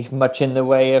pretty much in the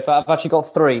way of, I've actually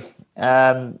got 3.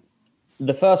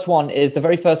 The first one is the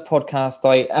very first podcast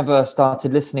I ever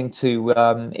started listening to.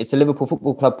 It's a Liverpool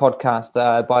Football Club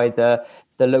podcast by the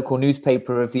the local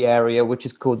newspaper of the area, which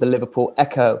is called the Liverpool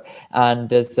Echo.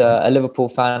 And as a Liverpool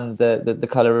fan, the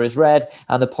colour is red.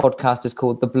 And the podcast is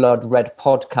called the Blood Red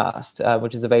Podcast,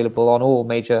 which is available on all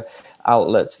major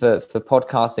outlets for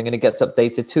podcasting. And it gets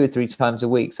updated 2 or 3 times a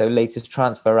week. So latest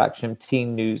transfer action,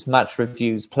 team news, match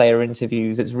reviews, player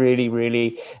interviews. It's really,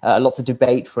 really lots of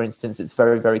debate, for instance. It's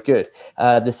very, very good.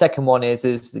 The second one is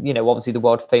obviously the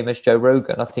world famous Joe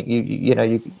Rogan. I think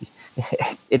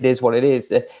it is what it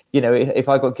is. If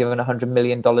I got given $100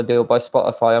 million deal by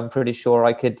Spotify, I'm pretty sure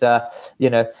I could,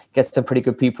 get some pretty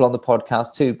good people on the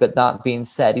podcast too. But that being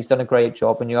said, he's done a great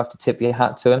job, and you have to tip your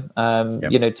hat to him.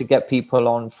 To get people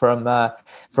on from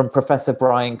Professor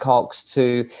Brian Cox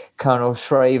to Colonel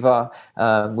Shraver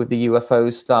with the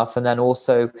UFO stuff, and then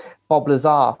also Bob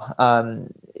Lazar.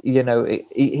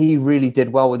 He really did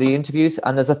well with the interviews.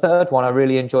 And there's a third one I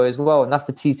really enjoy as well, and that's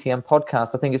the TTM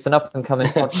podcast. I think it's an up and coming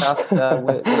podcast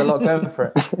with a lot going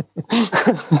for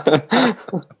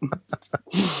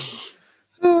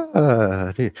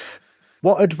it.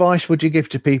 What advice would you give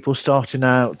to people starting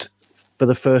out for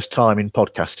the first time in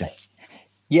podcasting?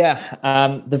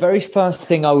 Yeah, the very first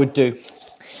thing I would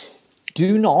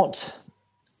do not,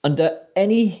 under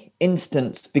any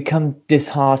instance, become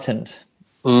disheartened.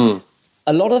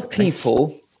 A lot of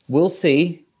people will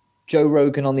see Joe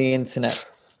Rogan on the internet,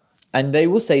 and they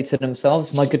will say to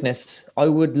themselves, my goodness, I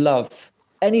would love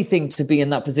anything to be in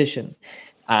that position.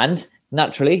 And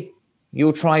naturally,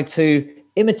 you'll try to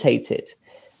imitate it.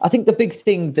 I think the big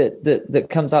thing that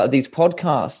comes out of these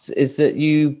podcasts is that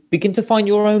you begin to find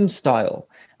your own style.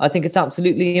 I think it's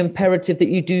absolutely imperative that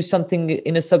you do something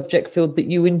in a subject field that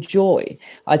you enjoy.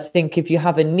 I think if you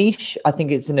have a niche, I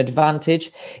think it's an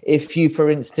advantage. If you,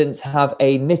 for instance, have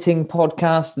a knitting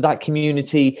podcast, that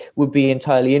community would be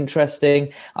entirely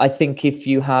interesting. I think if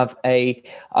you have a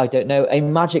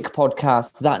magic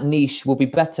podcast, that niche will be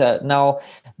better. Now,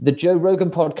 the Joe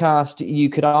Rogan podcast, you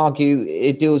could argue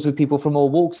it deals with people from all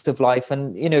walks of life.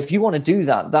 And, if you want to do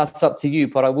that, that's up to you.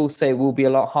 But I will say it will be a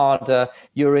lot harder.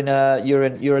 You're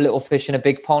a little fish in a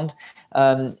big pond.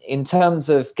 In terms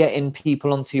of getting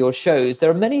people onto your shows,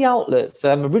 there are many outlets.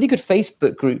 A really good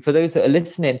Facebook group for those that are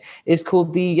listening is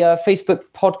called the Facebook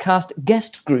Podcast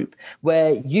Guest Group,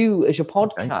 where you, as your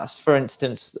podcast, for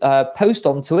instance, post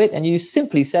onto it, and you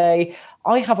simply say,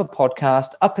 I have a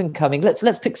podcast up and coming.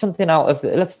 Let's pick something out of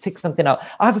it. Let's pick something out.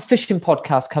 I have a fishing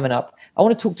podcast coming up. I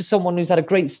want to talk to someone who's had a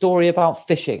great story about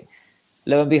fishing.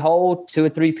 Lo and behold, 2 or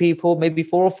 3 people, maybe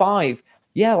 4 or 5.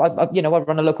 Yeah, I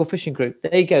run a local fishing group.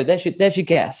 There you go. There's your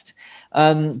guest.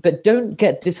 But don't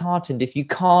get disheartened if you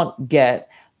can't get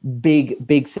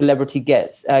big celebrity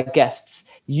guests.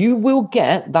 You will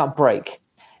get that break.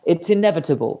 It's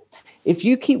inevitable. If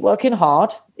you keep working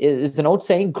hard, it's an old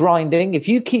saying, grinding. If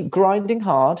you keep grinding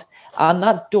hard and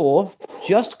that door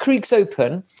just creaks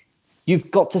open,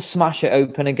 you've got to smash it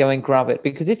open and go and grab it.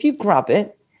 Because if you grab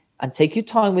it and take your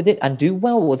time with it and do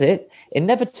well with it,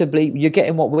 inevitably you're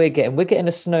getting what we're getting. We're getting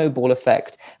a snowball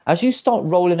effect. As you start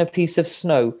rolling a piece of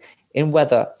snow in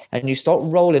weather and you start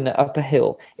rolling it up a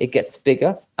hill, it gets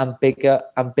bigger and bigger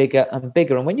and bigger and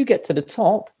bigger. And when you get to the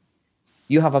top,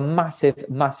 you have a massive,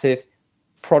 massive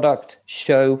product,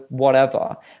 show,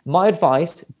 whatever. My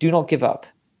advice, do not give up.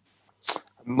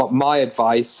 My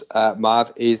advice,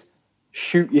 Marv, is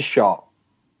shoot your shot.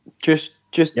 Just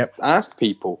ask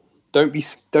people. Don't be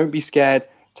scared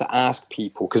to ask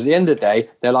people, because at the end of the day,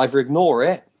 they'll either ignore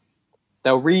it,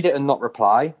 they'll read it and not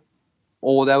reply,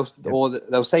 or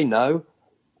they'll say no.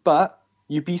 But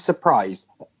you'd be surprised.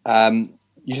 You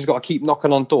just got to keep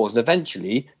knocking on doors, and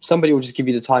eventually somebody will just give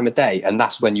you the time of day, and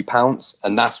that's when you pounce,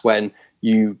 and that's when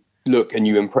you look and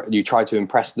you try to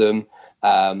impress them.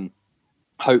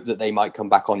 Hope that they might come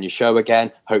back on your show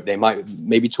again. Hope they might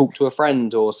maybe talk to a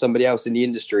friend or somebody else in the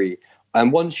industry.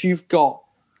 And once you've got,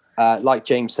 like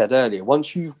James said earlier,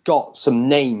 once you've got some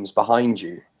names behind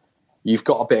you, you've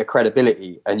got a bit of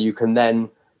credibility, and you can then,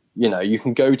 you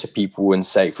can go to people and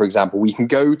say, for example, we can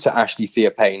go to Ashley Thea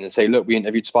Payne and say, look, we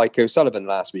interviewed Spike O'Sullivan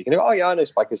last week. And they go, oh yeah, I know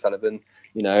Spike O'Sullivan,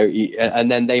 and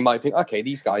then they might think, okay,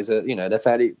 these guys are, they're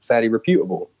fairly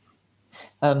reputable.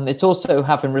 It's also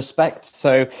having respect.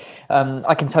 So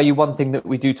I can tell you one thing that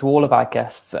we do to all of our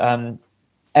guests.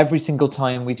 Every single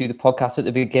time we do the podcast at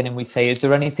the beginning, we say, is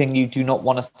there anything you do not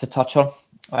want us to touch on?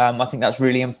 I think that's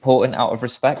really important out of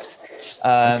respect.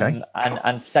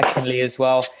 And secondly as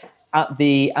well, at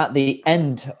the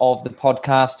end of the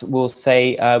podcast, we'll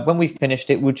say, when we finished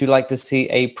it, would you like to see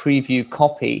a preview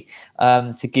copy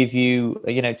to give you,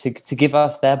 to give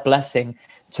us their blessing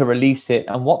to release it?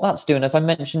 And what that's doing, as I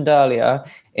mentioned earlier,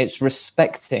 it's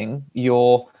respecting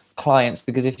your clients,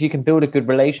 because if you can build a good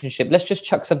relationship, let's just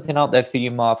chuck something out there for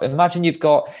you, Marv. Imagine you've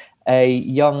got a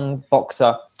young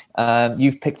boxer.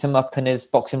 You've picked him up and his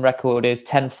boxing record is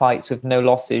 10 fights with no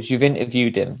losses. You've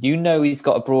interviewed him. You know he's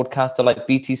got a broadcaster like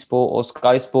BT Sport or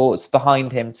Sky Sports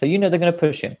behind him. So you know they're going to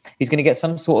push him. He's going to get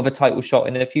some sort of a title shot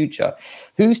in the future.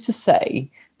 Who's to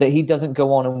say that he doesn't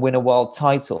go on and win a world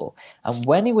title? And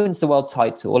when he wins the world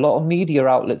title, a lot of media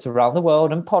outlets around the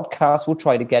world and podcasts will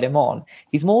try to get him on.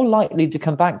 He's more likely to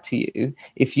come back to you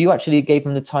if you actually gave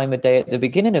him the time of day at the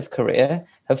beginning of career,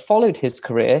 have followed his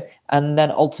career, and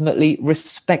then ultimately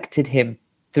respected him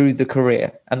through the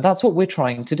career. And that's what we're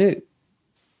trying to do.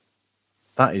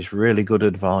 That is really good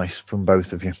advice from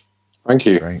both of you. Thank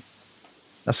you. Great.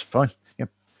 That's fine. Yep.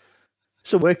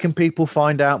 So where can people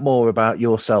find out more about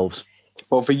yourselves?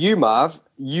 Well, for you, Marv,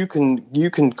 you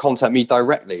can contact me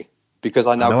directly because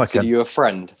I now consider you a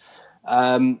friend.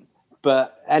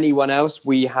 But anyone else,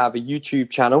 we have a YouTube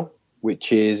channel,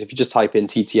 which is, if you just type in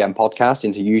TTM Podcast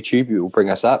into YouTube, it will bring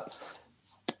us up.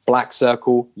 Black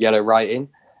circle, yellow writing.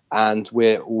 And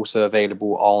we're also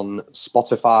available on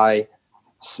Spotify,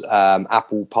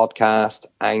 Apple Podcast,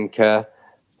 Anchor,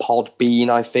 Podbean,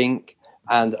 I think.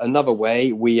 And another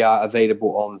way, we are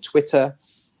available on Twitter,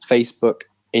 Facebook,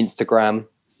 Instagram.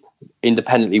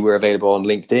 Independently, we're available on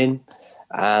LinkedIn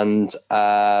and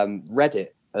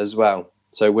Reddit as well.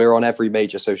 So we're on every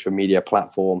major social media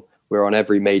platform. We're on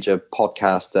every major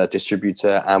podcast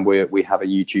distributor, and we have a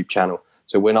YouTube channel.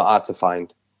 So we're not hard to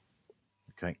find.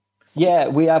 Okay. Yeah,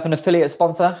 we have an affiliate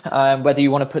sponsor. Whether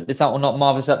you want to put this out or not,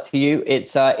 Marv, is up to you.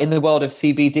 It's in the world of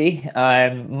CBD.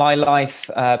 My life,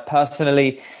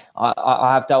 personally,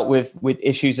 I have dealt with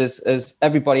issues as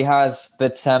everybody has,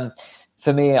 but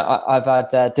for me, I've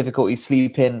had difficulty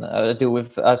sleeping. I deal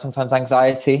with sometimes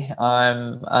anxiety,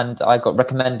 and I got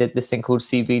recommended this thing called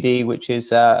CBD, which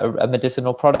is a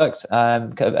medicinal product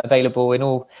available in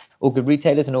all good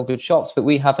retailers and all good shops. But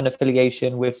we have an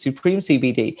affiliation with Supreme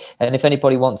CBD, and if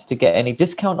anybody wants to get any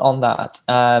discount on that,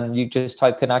 you just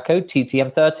type in our code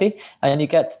TTM30, and you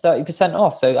get 30%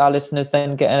 off. So our listeners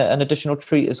then get an additional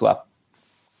treat as well.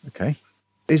 Okay.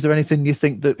 Is there anything you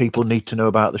think that people need to know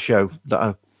about the show that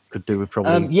I could do with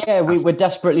probably? We're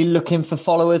desperately looking for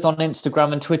followers on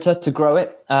Instagram and Twitter to grow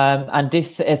it. And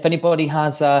if anybody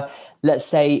has, let's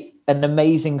say, an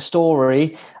amazing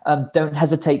story, don't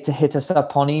hesitate to hit us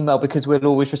up on email, because we'll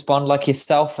always respond. Like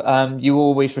yourself, you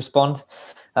always respond.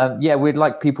 We'd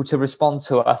like people to respond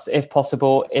to us if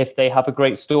possible, if they have a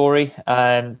great story.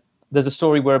 There's a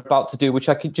story we're about to do, which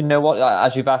you know what,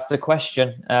 as you've asked the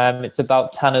question, it's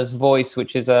about Tanner's Voice,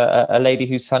 which is a lady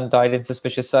whose son died in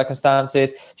suspicious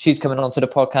circumstances. She's coming onto the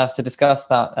podcast to discuss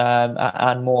that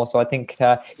and more. So I think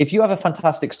if you have a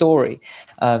fantastic story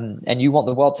and you want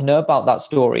the world to know about that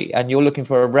story, and you're looking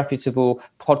for a reputable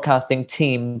podcasting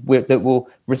team that will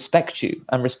respect you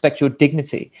and respect your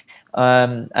dignity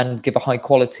and give a high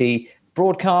quality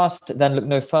broadcast, then look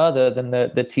no further than the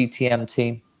TTM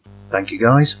team. Thank you,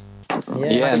 guys.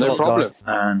 Yeah, no problem.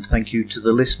 And thank you to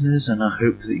the listeners, and I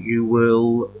hope that you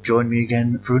will join me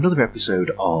again for another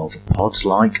episode of Pods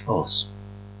Like Us.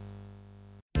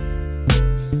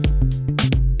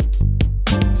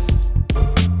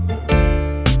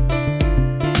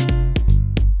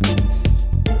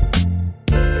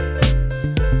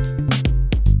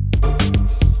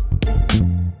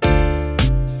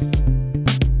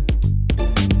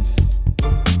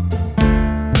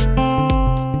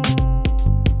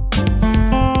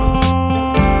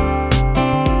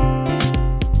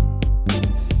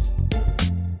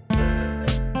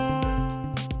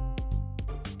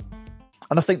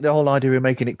 And I think the whole idea of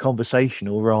making it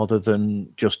conversational rather than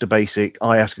just a basic,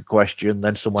 I ask a question,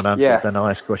 then someone answers, then I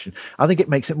ask a question. I think it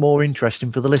makes it more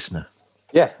interesting for the listener.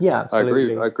 Yeah,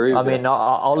 absolutely. I agree. I mean,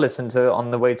 I'll listen to it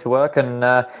on the way to work, and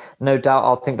no doubt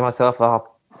I'll think to myself, oh,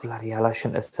 bloody hell, I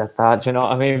shouldn't have said that. Do you know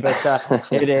what I mean? But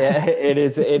it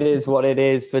is what it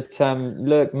is. But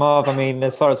look, Marv, I mean,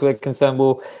 as far as we're concerned,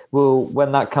 we'll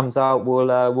when that comes out,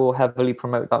 we'll heavily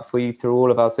promote that for you through all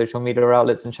of our social media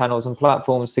outlets and channels and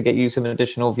platforms to get you some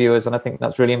additional viewers. And I think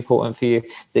that's really important for you,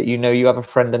 that you know you have a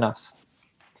friend in us.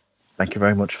 Thank you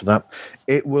very much for that.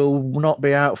 It will not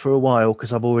be out for a while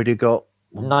because I've already got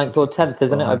 9th or 10th,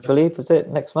 isn't it? I believe. Was it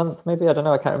next month? Maybe, I don't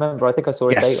know. I can't remember. I think I saw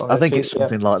a date on it. I think it's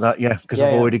something like that. Yeah, because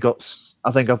I've already got.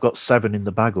 I think I've got 7 in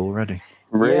the bag already.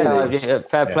 Really? Yeah,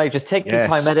 fair play. Just take your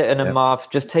time editing them, Marv.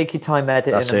 Just take your time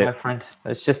editing them, my friend.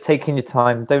 It's just taking your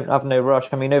time. Don't have no rush.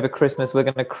 I mean, over Christmas, we're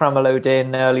going to cram a load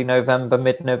in early November,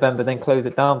 mid-November, then close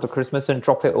it down for Christmas and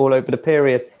drop it all over the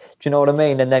period. Do you know what I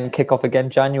mean? And then kick off again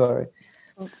January.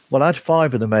 Well, I had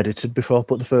 5 of them edited before I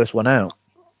put the first one out.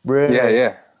 Really?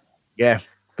 Yeah. Yeah,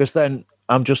 because then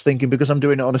I'm just thinking because I'm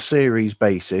doing it on a series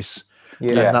basis,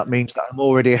 Yeah. then that means that I'm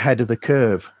already ahead of the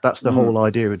curve. That's the whole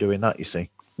idea of doing that, you see.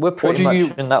 We're pretty much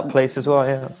in that place as well,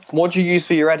 yeah. What do you use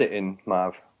for your editing,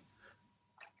 Marv?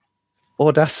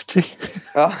 Audacity.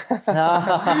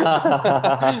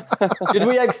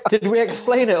 Did we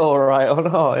explain it all right or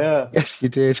not? Yeah. Yes, you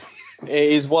did. It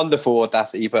is wonderful,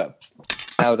 Audacity, but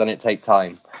how does it take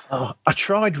time? Oh, I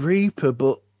tried Reaper,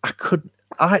 but I couldn't.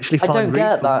 I actually find I don't Reaper,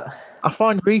 get that. I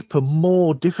find Reaper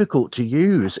more difficult to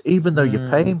use, even though you're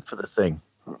paying for the thing.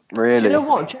 Really? Do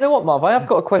you know what, Marv? I have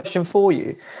got a question for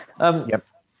you. Yep.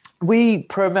 We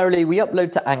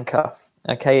upload to Anchor.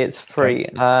 Okay, it's free.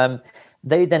 Okay.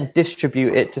 They then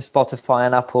distribute it to Spotify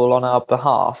and Apple on our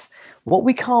behalf. What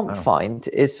we can't find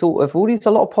is sort of a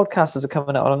lot of podcasters are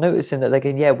coming out and I'm noticing that they're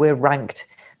going, yeah, we're ranked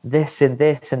this and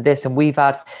this and this, and we've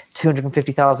had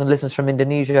 250,000 listeners from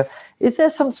Indonesia. Is there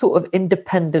some sort of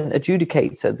independent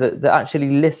adjudicator that actually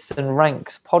lists and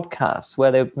ranks podcasts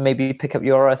where they maybe pick up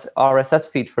your RSS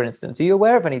feed, for instance? Are you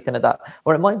aware of anything of that?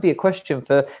 Or it might be a question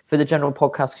for the general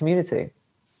podcast community.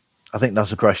 I think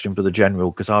that's a question for the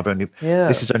general because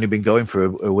this has only been going for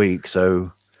a week.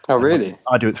 So, oh really?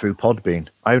 I do it through Podbean.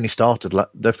 I only started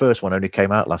the first one only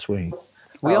came out last week.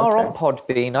 We are on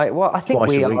Podbean. I think Twice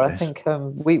we a week, are. I think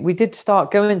we did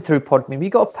start going through Podbean. You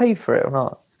got to pay for it or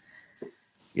not?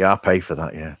 Yeah, I pay for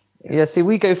that. Yeah. Yeah. See,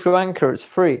 we go through Anchor. It's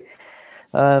free.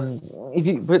 Let's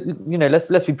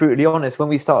be brutally honest. When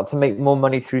we start to make more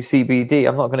money through CBD,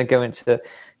 I'm not going to go into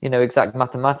exact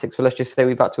mathematics, but let's just say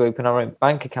we've had to open our own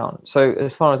bank account. So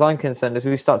as far as I'm concerned, as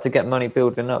we start to get money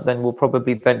building up, then we'll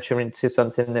probably venture into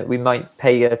something that we might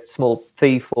pay a small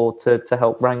fee for to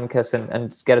help rank us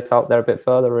and get us out there a bit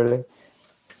further, really.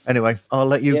 Anyway, I'll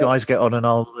let you guys get on and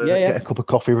I'll get a cup of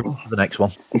coffee for the next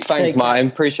one. Thanks, Martin.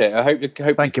 Appreciate it. I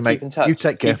hope Thank you, mate. Keep in touch. You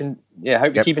take care.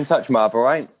 Hope you keep in touch, Marv, all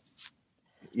right?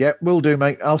 Yeah, will do,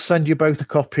 mate. I'll send you both a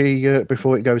copy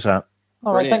before it goes out.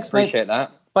 All right, thanks, mate. Appreciate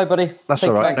that. Bye, buddy. That's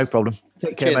all right. Thanks. No problem.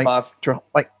 Take care, Cheers, mate. Marv.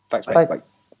 Bye. Thanks, mate. Bye. Bye.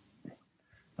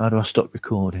 How do I stop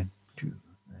recording?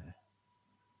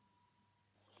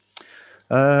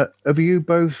 Have you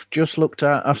both just looked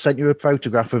at? I've sent you a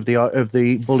photograph of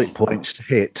the bullet points to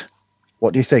hit.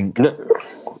 What do you think? No.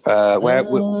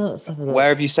 Where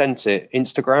have you sent it?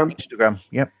 Instagram? Instagram.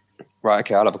 Yep. Right.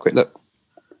 Okay. I'll have a quick look.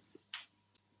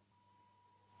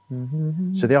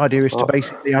 So the idea is to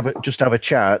basically have a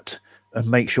chat and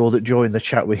make sure that during the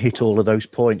chat we hit all of those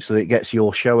points so that it gets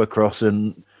your show across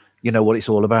and you know what it's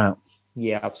all about.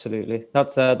 Yeah, absolutely.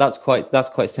 That's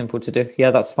quite simple to do.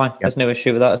 Yeah, that's fine. There's no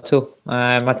issue with that at all.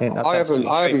 I think that's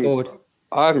straightforward.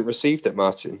 I haven't received it,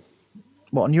 Martin.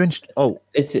 What on your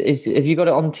It's have you got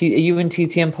it on are you in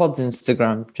TTMPods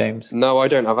Instagram, James? No, I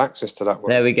don't have access to that one.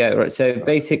 There we go. Right. So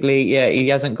basically, he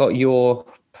hasn't got your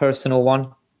personal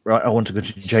one. Right, I want to go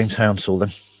to James Hounsell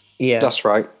then. Yeah. That's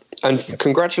right. And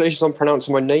congratulations on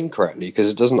pronouncing my name correctly because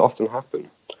it doesn't often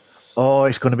happen. Oh,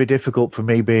 it's going to be difficult for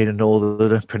me being a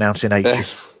northerner pronouncing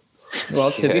H's.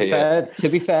 Well, to be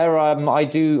fair, I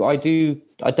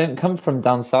don't come from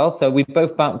down south. We're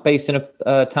both based in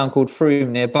a town called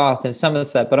Frome near Bath in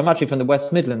Somerset, but I'm actually from the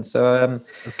West Midlands. So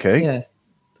okay.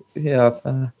 Yeah,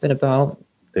 I've been about.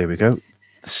 There we go.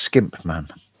 The skimp man.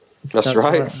 That's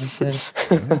right.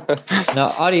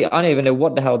 No, I don't even know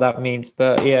what the hell that means,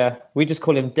 but yeah, we just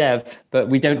call him Dev, but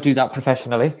we don't do that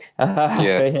professionally.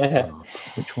 Yeah.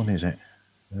 Which one is it?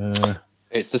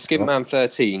 It's the Skimp Man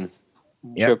 13.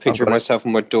 Yeah, Show a picture of myself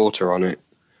and my daughter on it.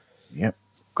 Yep,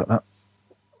 got that.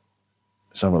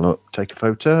 Let's have a look. Take a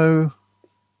photo.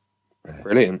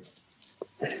 Brilliant.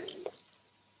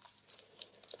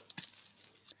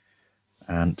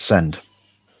 And send.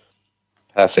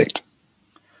 Perfect.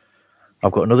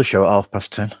 I've got another show at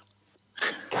 10:30.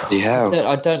 Yeah.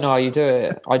 I don't know how you do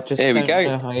it. I just don't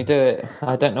know how you do it.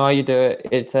 I don't know how you do it.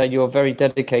 It's you're very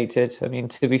dedicated. I mean,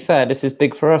 to be fair, this is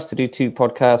big for us to do 2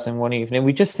 podcasts in one evening.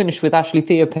 We just finished with Ashley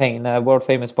Theopane, world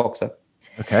famous boxer.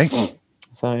 Okay.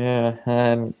 So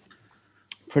yeah,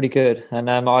 pretty good. And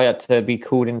I had to be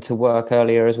called into work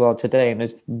earlier as well today, and it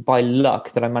was by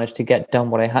luck that I managed to get done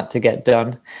what I had to get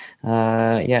done.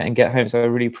 And get home. So I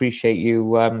really appreciate you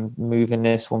moving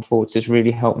this one forward. It's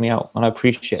really helped me out, and I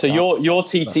appreciate. So that. you're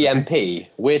TTMP.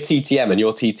 We're TTM, and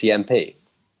you're TTMP.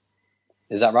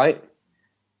 Is that right?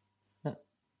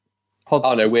 Pods.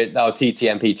 Oh no, we're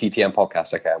TTMP, TTM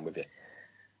podcast. Okay, I'm with you. I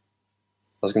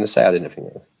was going to say I didn't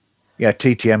think. Yeah,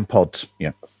 TTMPods.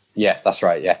 Yeah. Yeah, that's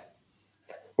right. Yeah.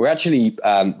 We're actually,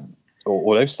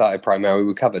 although started primarily,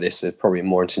 we cover this, probably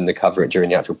more interesting to cover it during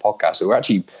the actual podcast. So we're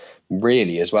actually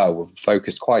really as well, we've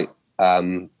focused quite a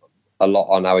lot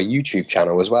on our YouTube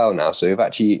channel as well now. So we've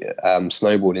actually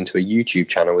snowballed into a YouTube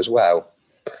channel as well.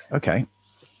 Okay.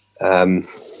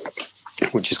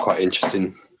 which is quite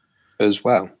interesting as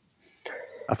well.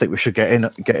 I think we should get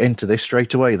into this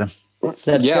straight away then. Let's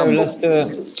go. Let's do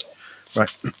it.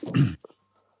 Right.